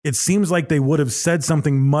 it seems like they would have said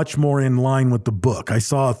something much more in line with the book. I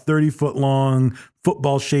saw a 30-foot long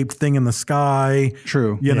football shaped thing in the sky.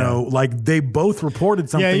 True. You know, like they both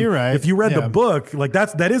reported something. Yeah, you're right. If you read the book, like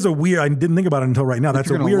that is a weird, I didn't think about it until right now. That's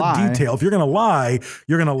a you're weird gonna lie- detail. If you're going to lie,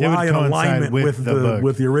 you're going to It would lie in coincide alignment with the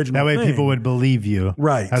book. original That way thing. people would believe you.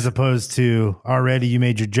 Right. As opposed to already you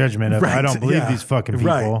made your judgment of, Right, I don't believe yeah. these fucking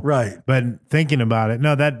people. Right. But thinking about it,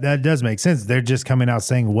 no, that does make sense. They're just coming out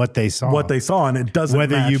saying what they saw. What they saw, and it doesn't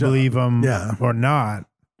Whether match you up. believe them Yeah. or not.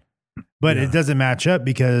 But it doesn't match up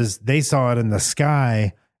because they saw it in the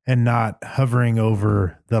sky and not hovering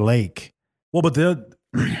over the lake. Well, but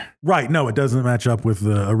right. No, it doesn't match up with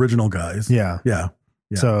the original guys. Yeah. Yeah.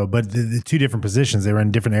 So, but the two different positions, they were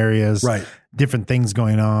in different areas, Right. different things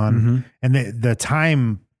going on. Mm-hmm. And the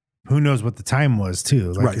time who knows what the time was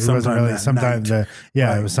too. Like Right, it wasn't really sometime.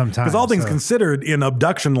 It was sometime. Because all things considered, in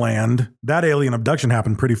abduction land, that alien abduction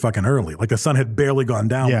happened pretty fucking early. Like the sun had barely gone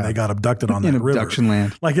down when they got abducted on that river. Abduction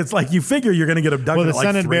land. Like it's like you figure you're going to get abducted Well, the at like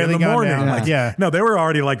sun had 3 in barely the gone morning. down. Like, no, they were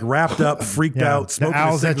already like wrapped up, freaked out, smoking the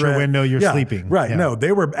owls a at your cigarette. window. You're sleeping. Right. Yeah. No,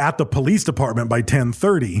 they were at the police department by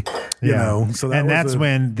 10:30. You know, so that's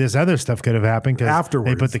when this other stuff could have happened because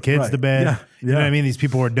afterwards they put the kids to bed. Yeah. You know what I mean? These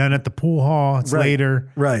people were done at the pool hall. It's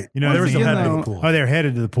later. Right. You know, there was Once again, some though- pool. Oh, they're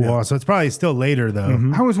headed to the pool hall. So it's probably still later though.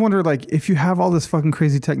 Mm-hmm. I always wonder, like, if you have all this fucking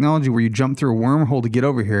crazy technology where you jump through a wormhole to get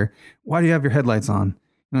over here, why do you have your headlights on?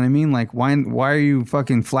 You know what I mean? Like, why are you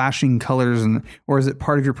fucking flashing colors, or is it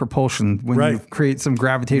part of your propulsion when you create some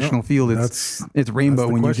gravitational field? It's rainbow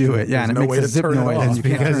when you do it. Yeah, and it makes a zip noise, and you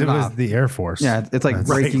can't Because turn it was off. the Air Force. Yeah, it's like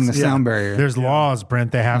breaking the sound barrier. There's laws,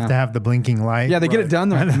 Brent. They have to have the blinking light. Yeah, they get it done.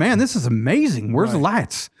 They're like, man, this is amazing. Where's the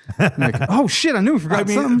lights? Like, oh shit, I knew we forgot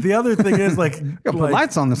something. The other thing is like, Gotta put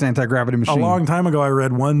lights on this anti-gravity machine. A long time ago, I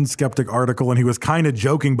read one skeptic article and he was kind of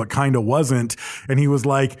joking, but kind of wasn't. And he was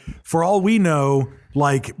like, for all we know,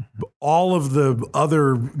 like all of the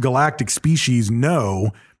other galactic species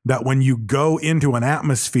know that when you go into an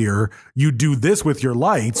atmosphere, you do this with your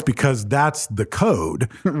lights because that's the code.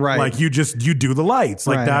 Right. Like you do the lights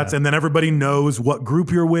like that's, and then everybody knows what group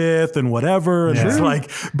you're with and whatever. And it's like,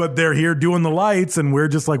 but they're here doing the lights and we're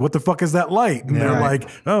just like, what the fuck is that light? And they're like,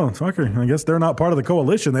 oh, fucker, I guess they're not part of the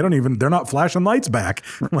coalition. They're not flashing lights back.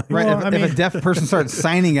 Like, Right. Well, if a deaf person starts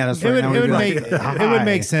signing at us right now, it we'd would be make like, it would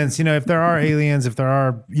make sense. You know, if there are aliens, if there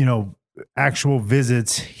are, you know, actual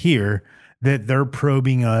visits here, that they're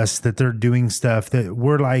probing us, that they're doing stuff that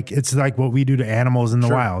we're like, it's like what we do to animals in the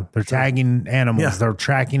wild. They're tagging animals. They're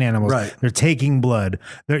tracking animals. Right. They're taking blood.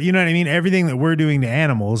 You know what I mean? Everything that we're doing to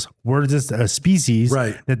animals, we're just a species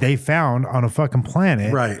that they found on a fucking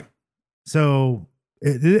planet. Right. So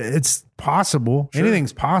it's possible.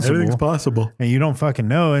 Anything's possible. Everything's possible. And you don't fucking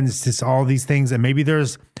know. And it's just all these things. And maybe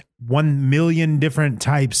there's 1 million different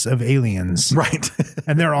types of aliens. Right.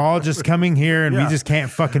 And they're all just coming here and we just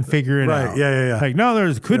can't fucking figure it out. Yeah. Like, no,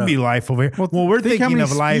 there could be life over here. Well, we're think thinking how of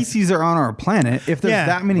many life. species are on our planet. If there's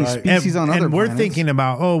that many species on other and we're planets. thinking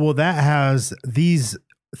about, oh, well, that has these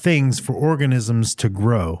things for organisms to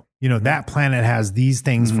grow. You know, that planet has these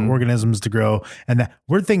things for organisms to grow. And that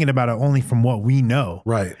we're thinking about it only from what we know.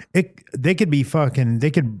 Right. They could be fucking,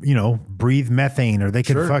 they could, you know, breathe methane, or they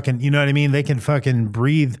could fucking, you know what I mean? They can fucking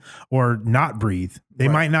breathe or not breathe. They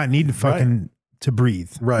might not need to fucking to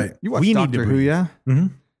breathe. Right. You watch we Doctor need to Who, breathe. yeah? Mm-hmm.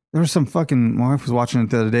 There was some fucking, my wife was watching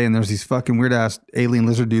it the other day, and there's these fucking weird ass alien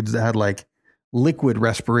lizard dudes that had like liquid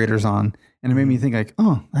respirators on. And it made me think like,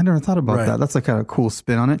 oh, I never thought about that. That's like kind of a cool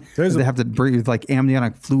spin on it. They have to breathe like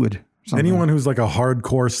amniotic fluid. Or something. Anyone who's like a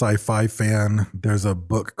hardcore sci-fi fan, there's a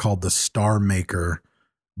book called The Star Maker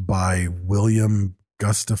by William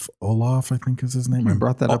Gustav Olaf, I think is his name. You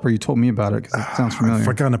brought that up, or you told me about it because it sounds familiar.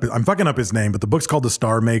 I'm fucking up his name, but the book's called The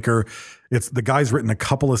Star Maker. It's the guy's written a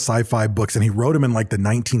couple of sci-fi books, and he wrote them in like the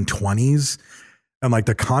 1920s. And like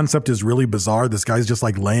the concept is really bizarre. This guy's just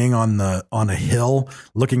like laying on a hill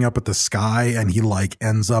looking up at the sky, and he like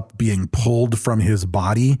ends up being pulled from his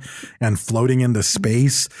body and floating into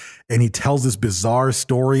space. And he tells this bizarre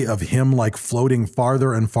story of him like floating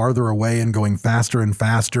farther and farther away and going faster and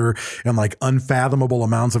faster, and like unfathomable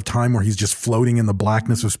amounts of time where he's just floating in the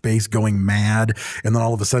blackness of space going mad. And then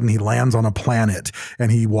all of a sudden he lands on a planet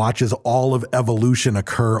and he watches all of evolution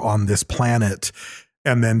occur on this planet.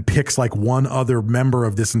 And then picks like one other member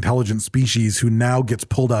of this intelligent species who now gets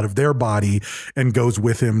pulled out of their body and goes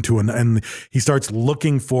with him and he starts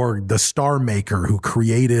looking for the Star Maker who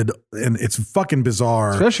created, and it's fucking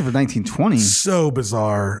bizarre. Especially for 1920. So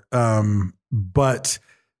bizarre. But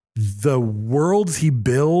the worlds he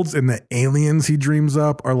builds and the aliens he dreams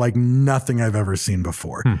up are like nothing I've ever seen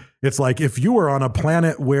before. It's like if you were on a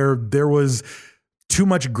planet where there was too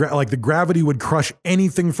much, like the gravity would crush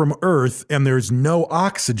anything from Earth and there's no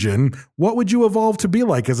oxygen, what would you evolve to be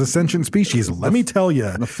like as a sentient species? Let me tell you.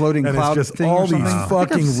 The floating cloud it's just thing all or something? these I think I've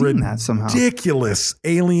fucking seen that somehow. ridiculous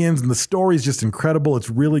aliens, and the story's just incredible. It's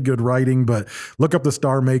really good writing, but look up The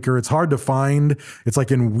Star Maker. It's hard to find. It's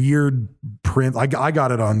like in weird print. I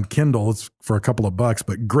got it on Kindle. It's for a couple of bucks,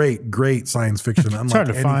 but great science fiction. It's hard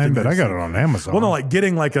to find, but I got it on Amazon. Well, no, like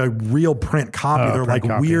getting like a real print copy. They're like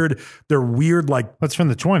copy. weird. They're weird, like That's from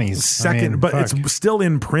the 20s. But it's still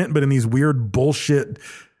in print, but in these weird bullshit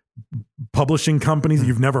publishing companies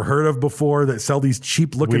you've never heard of before that sell these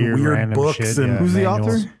cheap looking weird random books. shit, And yeah, Who's the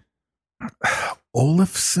manuals. author?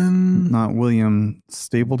 Olafson, Not William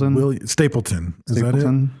Stapleton. Stapleton. Is that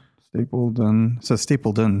it? Stapleton. It says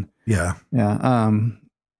Stapleton. Yeah. Yeah.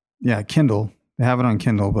 Yeah. Kindle. They have it on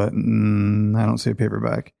Kindle, but I don't see a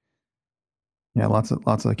paperback. Yeah, lots of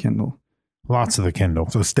Kindle. Lots of the Kindle.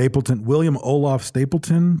 So Stapleton, William Olaf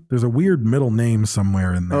Stapleton. There's a weird middle name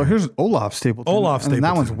somewhere in there. Oh, here's Olaf Stapleton. Olaf And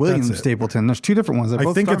that one's Stapleton. William That's it. Stapleton. There's two different ones. They're I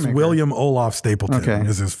both think Star it's Maker. William Olaf Stapleton Okay.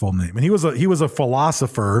 is his full name, and he was a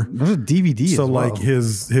philosopher. There's a DVD. So as well. like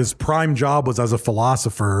his prime job was as a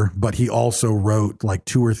philosopher, but he also wrote like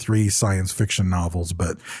 2 or 3 science fiction novels.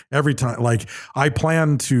 But every time, like I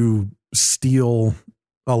plan to steal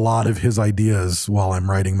a lot of his ideas while I'm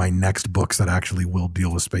writing my next books that actually will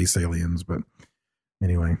deal with space aliens. But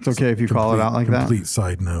anyway, it's okay if you call it out like that. Complete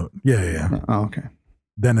side note. Yeah. Oh, okay.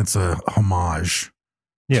 Then it's a homage.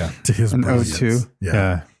 Yeah. To his An ode brilliance. to.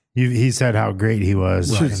 Yeah. He said how great he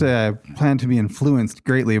was. I should say I plan to be influenced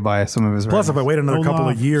greatly by some of his Plus, if writings. I wait another couple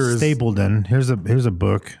of years, Stapleton. Here's a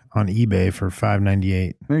book on eBay for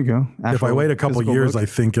 $5.98. There you go. if I Actual wait a couple of physical years, book. I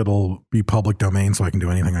think it'll be public domain, so I can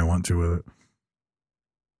do anything I want to with it.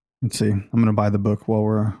 Let's see. I'm going to buy the book while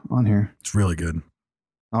we're on here. It's really good.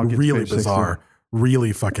 I'll get to Really page 60. bizarre.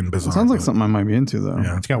 Really fucking It bizarre. sounds like book. something I might be into, though.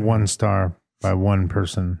 Yeah. It's got 1 star by one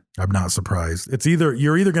person. I'm not surprised. It's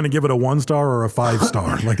you're either going to give it a 1 star or a 5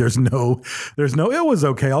 star. Like there's no, it was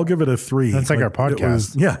okay. I'll give it a 3. That's like our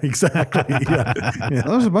podcast. Yeah, exactly. Yeah. Yeah.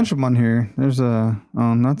 There's a bunch of them on here. There's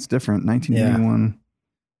that's different. 1981.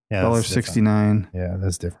 Yeah, that's $1.69. Yeah,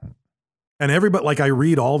 that's different. And everybody, like I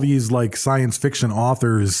read all these like science fiction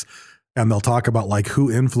authors and they'll talk about like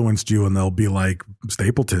who influenced you and they'll be like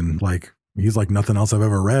Stapleton, like he's like nothing else I've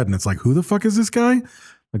ever read. And it's like, who the fuck is this guy?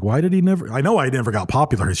 Like, why did he never, I know I never got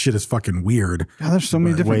popular. His shit is fucking weird. God, there's so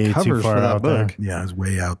many But different way too covers far for that out there. book. Yeah, it's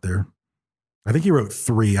way out there. I think he wrote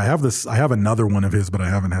 3. I have another one of his, but I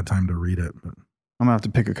haven't had time to read it. But I'm gonna have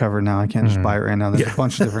to pick a cover now. I can't just buy it right now. There's a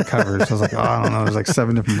bunch of different covers. I was like, I don't know. There's like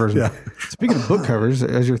 7 different versions. Yeah. Speaking of book covers,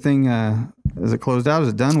 is your thing? Is it closed out? Is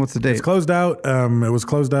it done? What's the date? It's closed out. It was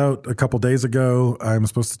closed out a couple days ago. I'm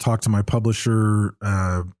supposed to talk to my publisher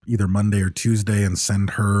either Monday or Tuesday and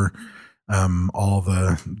send her all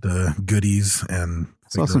the goodies and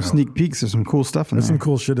Saw some sneak peeks. There's some cool stuff in There's there. some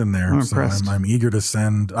cool shit in there. I'm so impressed. I'm eager to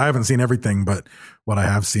send. I haven't seen everything, but what I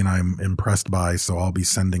have seen, I'm impressed by. So I'll be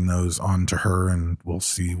sending those on to her, and we'll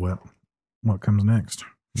see what comes next.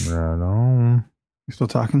 Right on. You still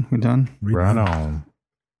talking? We done? Right on.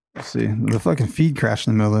 Let's see. The fucking feed crashed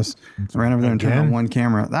in the middle of this. I ran over there and turned on one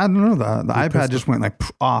camera. I don't know. The iPad just went like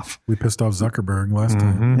off. We pissed off Zuckerberg last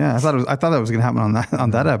time. Yeah, I thought that was going to happen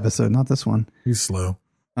on that episode, not this one. He's slow.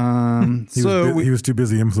 He was too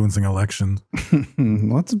busy influencing elections.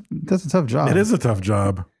 That's a tough job. It is a tough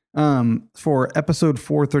job. For episode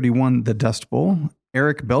 431, The Dust Bowl,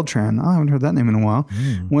 Eric Beltran, I haven't heard that name in a while,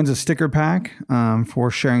 wins a sticker pack for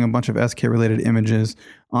sharing a bunch of SK related images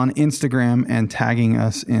on Instagram and tagging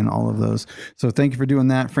us in all of those. So thank you for doing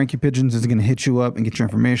that. Frankie Pigeons is going to hit you up and get your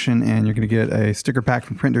information, and you're going to get a sticker pack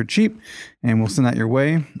from Print Dirt Cheap, and we'll send that your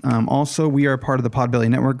way. Also, we are part of the Podbelly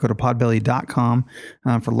Network. Go to podbelly.com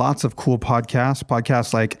for lots of cool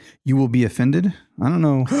podcasts like You Will Be Offended. I don't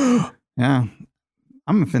know. Yeah.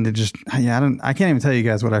 I'm offended. I can't even tell you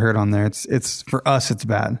guys what I heard on there. It's for us, it's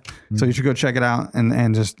bad. So you should go check it out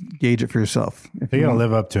and just gauge it for yourself. You gotta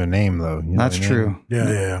live up to a name, though. You know That's what I mean? true.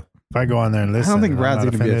 Yeah. If I go on there and listen, I don't think I'm Brad's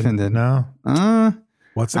not going to be offended. No.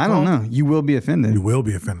 What's it I called? don't know. You will be offended. You will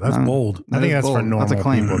be offended. That's bold. I think that's for bold. normal That's a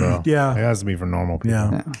claim. people, though. Yeah. It has to be for normal people.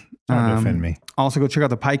 Yeah. It's not to offend me. Also, go check out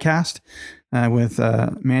the Piecast with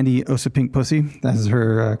Mandy Osapink Pussy. That's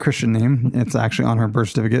her Christian name. It's actually on her birth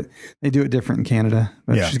certificate. They do it different in Canada,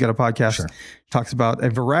 but Yeah. she's got a podcast. Sure. Talks about a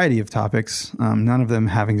variety of topics, none of them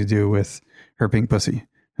having to do with her pink pussy.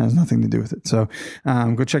 Has nothing to do with it. So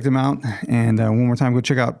go check them out. And one more time, go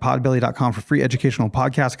check out podbelly.com for free educational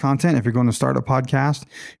podcast content. If you're going to start a podcast,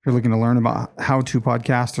 if you're looking to learn about how to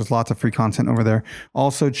podcast, there's lots of free content over there.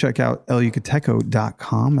 Also check out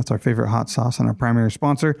elucateco.com. That's our favorite hot sauce and our primary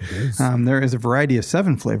sponsor. There is a variety of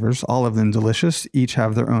 7 flavors, all of them delicious. Each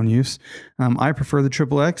have their own use. I prefer the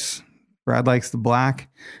XXX. Brad likes the black.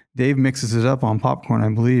 Dave mixes it up on popcorn, I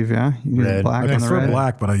believe. Yeah, you use Red. black I on the prefer red.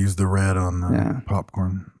 black, but I use the red on the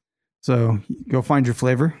popcorn. So go find your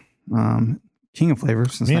flavor. King of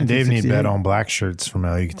flavors. Since Me and Dave need 1968. bet on black shirts from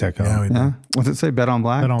El Yucateco. Yeah, we do. Yeah. What's it say? Bet on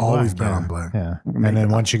black. Bet on Always black. bet on yeah. black. Yeah. can make And then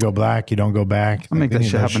that. once you go black, you don't go back. I'll make We that need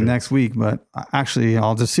shit those happen shirts. next week. But actually,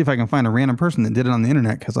 I'll just see if I can find a random person that did it on the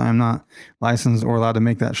internet because I am not licensed or allowed to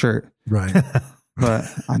make that shirt. Right. But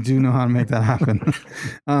I do know how to make that happen.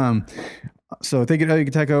 So thank you to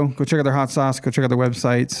Yucateco. Go check out their hot sauce. Go check out their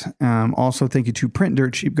websites. Also, thank you to Print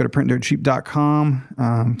Dirt Cheap. Go to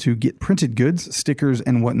printdirtcheap.com to get printed goods, stickers,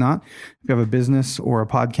 and whatnot. If you have a business or a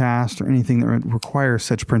podcast or anything that requires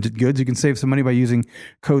such printed goods, you can save some money by using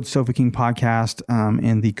code Sofa King Podcast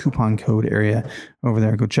in the coupon code area over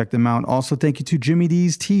there. Go check them out. Also, thank you to Jimmy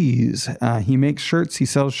D's Tees. He makes shirts. He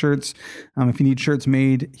sells shirts. If you need shirts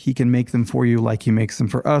made, he can make them for you like he makes them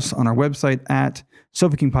for us on our website at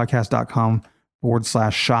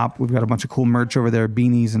sofakingpodcast.com/shop. We've got a bunch of cool merch over there,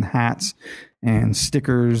 beanies and hats and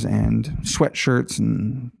stickers and sweatshirts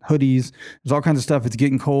and hoodies. There's all kinds of stuff. It's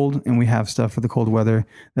getting cold, and we have stuff for the cold weather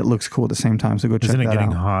that looks cool at the same time. So go check that out. Isn't it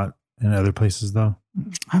getting hot in other places, though?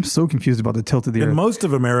 I'm so confused about the tilt of the earth. In most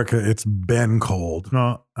of America, it's been cold.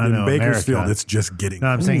 No, I know. In Bakersfield, America. it's just getting No,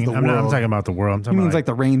 I'm cold. saying, I'm talking about the world. I'm He talking means about like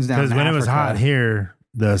the rains down in because when it was Africa. hot here,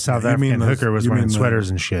 the South African hooker was wearing sweaters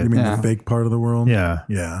and shit. You mean the fake part of the world? Yeah.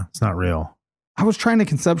 Yeah. It's not real. I was trying to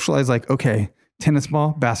conceptualize like, okay, tennis ball,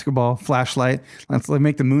 basketball, flashlight. Let's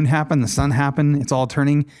make the moon happen, the sun happen. It's all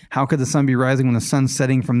turning. How could the sun be rising when the sun's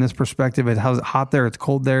setting from this perspective? How's it hot there? It's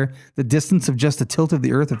cold there. The distance of just the tilt of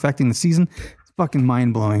the earth affecting the season. It's fucking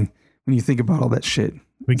mind blowing when you think about all that shit.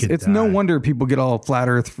 It's no wonder people get all flat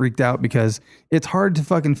earth freaked out because it's hard to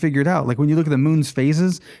fucking figure it out. Like when you look at the moon's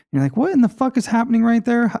phases, you're like, what in the fuck is happening right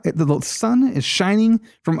there? The sun is shining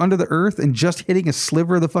from under the earth and just hitting a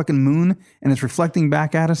sliver of the fucking moon and it's reflecting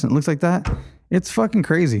back at us and it looks like that. It's fucking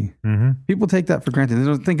crazy. Mm-hmm. People take that for granted. They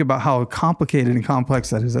don't think about how complicated and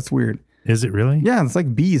complex that is. That's weird. Is it really? Yeah, it's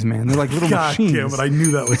like bees, man. They're like little God machines. damn it, I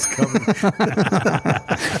knew that was coming.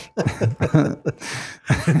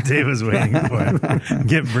 Dave was waiting for it.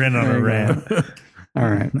 Get Brent on a rant. All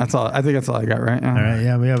right. That's all. I think that's all I got, right? All right.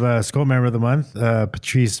 Yeah, we have a Skull Member of the Month,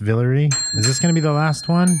 Patrice Villery. Is this going to be the last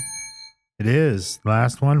one? It is.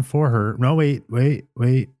 Last one for her. No, wait.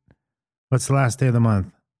 What's the last day of the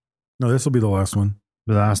month? No, this will be the last one.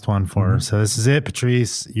 The last one for her. So this is it,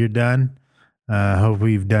 Patrice. You're done. Hope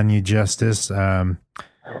we've done you justice. You've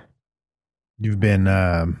been,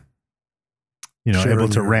 able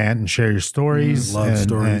to rant and share your stories, love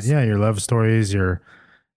stories. and, your love stories, your,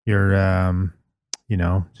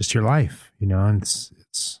 just your life. And it's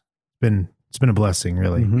been a blessing,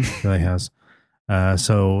 really, really has.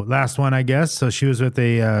 So last one, I guess. So she was with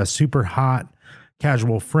a super hot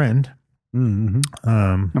casual friend. I'm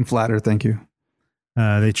flattered. Thank you.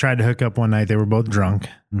 They tried to hook up one night. They were both drunk.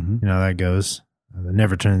 You know how that goes. It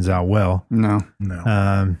never turns out well. No.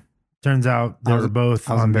 Turns out they were both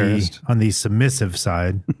on the submissive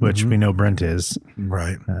side, which we know Brent is.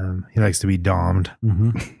 Right. He likes to be domed.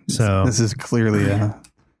 So this is clearly a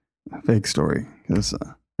fake story because.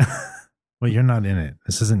 Well, you're not in it.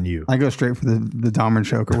 This isn't you. I go straight for the Dahmer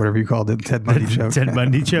choke or whatever you called it, Ted Bundy choke. Ted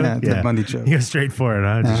Bundy choke? Yeah, Ted Bundy choke. You go straight for it,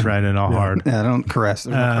 huh? Just ride it all hard. Yeah, don't caress.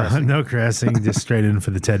 There's no caressing. No caressing, just straight in for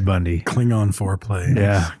the Ted Bundy. Klingon foreplay.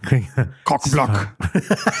 Yeah. Cock block.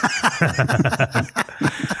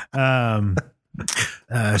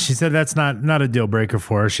 She said that's not a deal breaker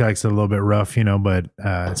for her. She likes it a little bit rough, but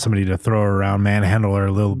somebody to throw her around, manhandle her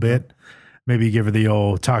a little bit. Maybe give her the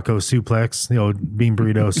old taco suplex, the old bean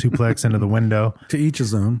burrito suplex into the window. To each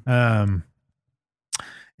his own.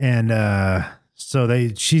 So they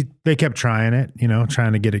kept trying it,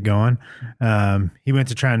 trying to get it going. He went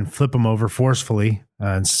to try and flip him over forcefully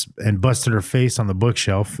and busted her face on the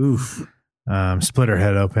bookshelf. Oof. Split her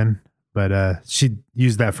head open, but she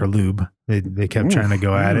used that for lube. They kept trying to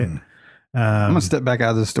go at it. I'm gonna step back out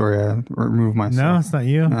of this story. Remove myself. No, it's not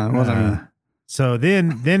you. It wasn't me. So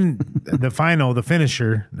then the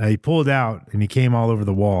finisher, he pulled out and he came all over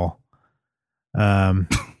the wall. The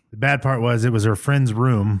bad part was it was her friend's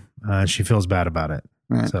room. She feels bad about it.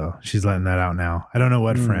 Right. So she's letting that out now. I don't know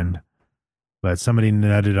what friend, but somebody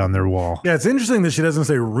nutted on their wall. Yeah, it's interesting that she doesn't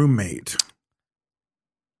say roommate.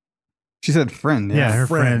 She said friend. Yeah, her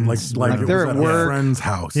friend. Like they're at work. A friend's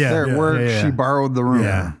house. Yeah. They're at work. Yeah. She borrowed the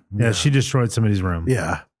room. Yeah, she destroyed somebody's room.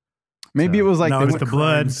 Yeah. Maybe it was like with the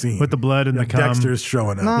blood and the cum. Dexter's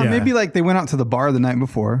showing up. No, maybe like they went out to the bar the night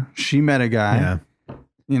before. She met a guy. Yeah.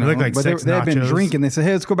 It looked like but sex they had been nachos. drinking. They said,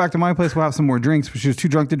 "Hey, let's go back to my place. We'll have some more drinks." But she was too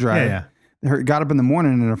drunk to drive. Yeah. They got up in the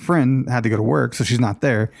morning, and a friend had to go to work, so she's not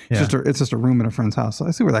there. Yeah. It's just a room in a friend's house. So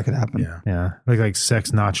I see where that could happen. Yeah. Looked like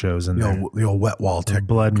sex nachos in there. The old wet wall tech.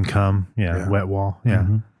 Blood and cum. Yeah. Wet wall. Yeah.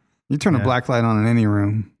 You turn a black light on in any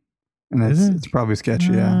room, and it's probably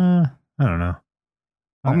sketchy. I don't know.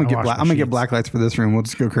 I'm gonna get black lights for this room. We'll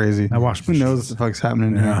just go crazy. I watched. Who knows what the fuck's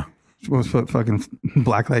happening here? We'll just put fucking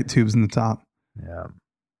black light tubes in the top. Yeah.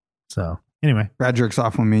 So anyway, Brad jerks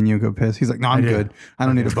off when me and you go piss. He's like, "No, I'm good. I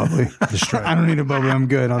don't need a bubbly. I don't need a bubbly. I'm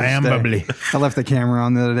good. I am bubbly. I left the camera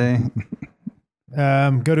on the other day.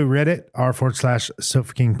 Go to Reddit,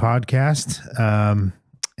 r/Sofa King Podcast,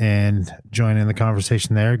 and join in the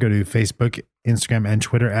conversation there. Go to Facebook, Instagram, and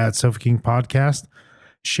Twitter at Sofa King Podcast.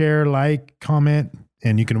 Share, like, comment,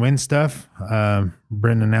 and you can win stuff.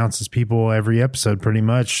 Brendan announces people every episode pretty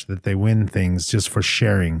much that they win things just for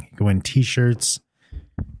sharing. You can win t-shirts.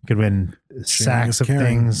 You could win sacks of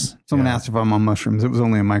things. Someone asked if I'm on mushrooms. It was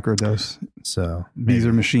only a microdose. So these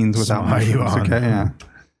are machines without mushrooms. Okay, yeah.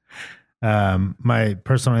 My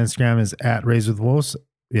personal Instagram is at Raised with Wolves.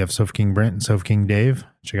 We have Sofa King Brent and Sofa King Dave.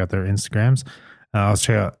 Check out their Instagrams. Also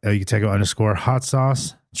check out, you can take out _hot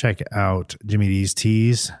sauce. Check out Jimmy D's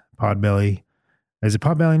Teas, Podbelly. Is it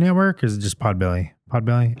Podbelly Network or is it just Podbelly?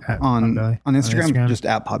 Podbelly on Podbelly? On Instagram, just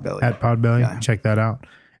at Podbelly. At Podbelly. Yeah. Check that out.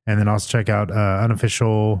 And then also check out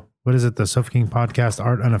unofficial, what is it? The Sofa King Podcast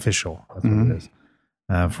Art Unofficial. That's what it is.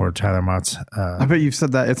 For Tyler Mott's. I bet you've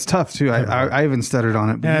said that. It's tough too. I even stuttered on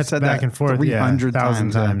it. But yeah, you it's said back that and forth. 300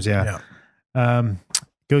 1,000 times. Yeah.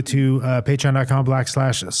 Go to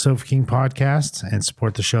patreon.com/Sofa King Podcast and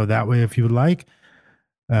support the show that way if you would like.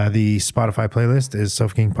 The Spotify playlist is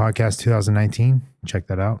Sofa King Podcast 2019. Check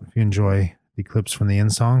that out if you enjoy the clips from the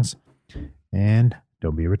end songs. And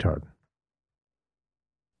don't be a retard.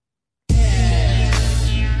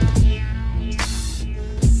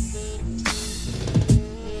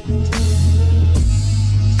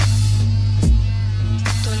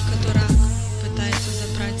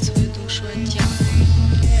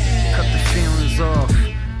 Off,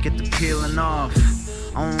 get the peeling off.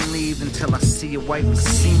 I won't leave until I see you wipe the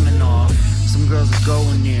semen off. Some girls are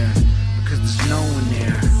going there because there's no one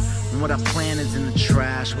there. And what I plant is in the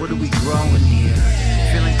trash. What are we growing here?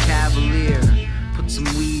 Feeling cavalier, put some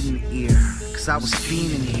weed in the ear. Cause I was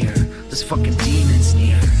fiending here, this fucking demon's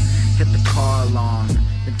near. Hit the car alarm,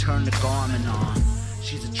 then turn the garment on.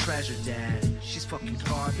 She's a treasure, dad, she's fucking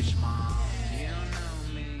garbage, mom.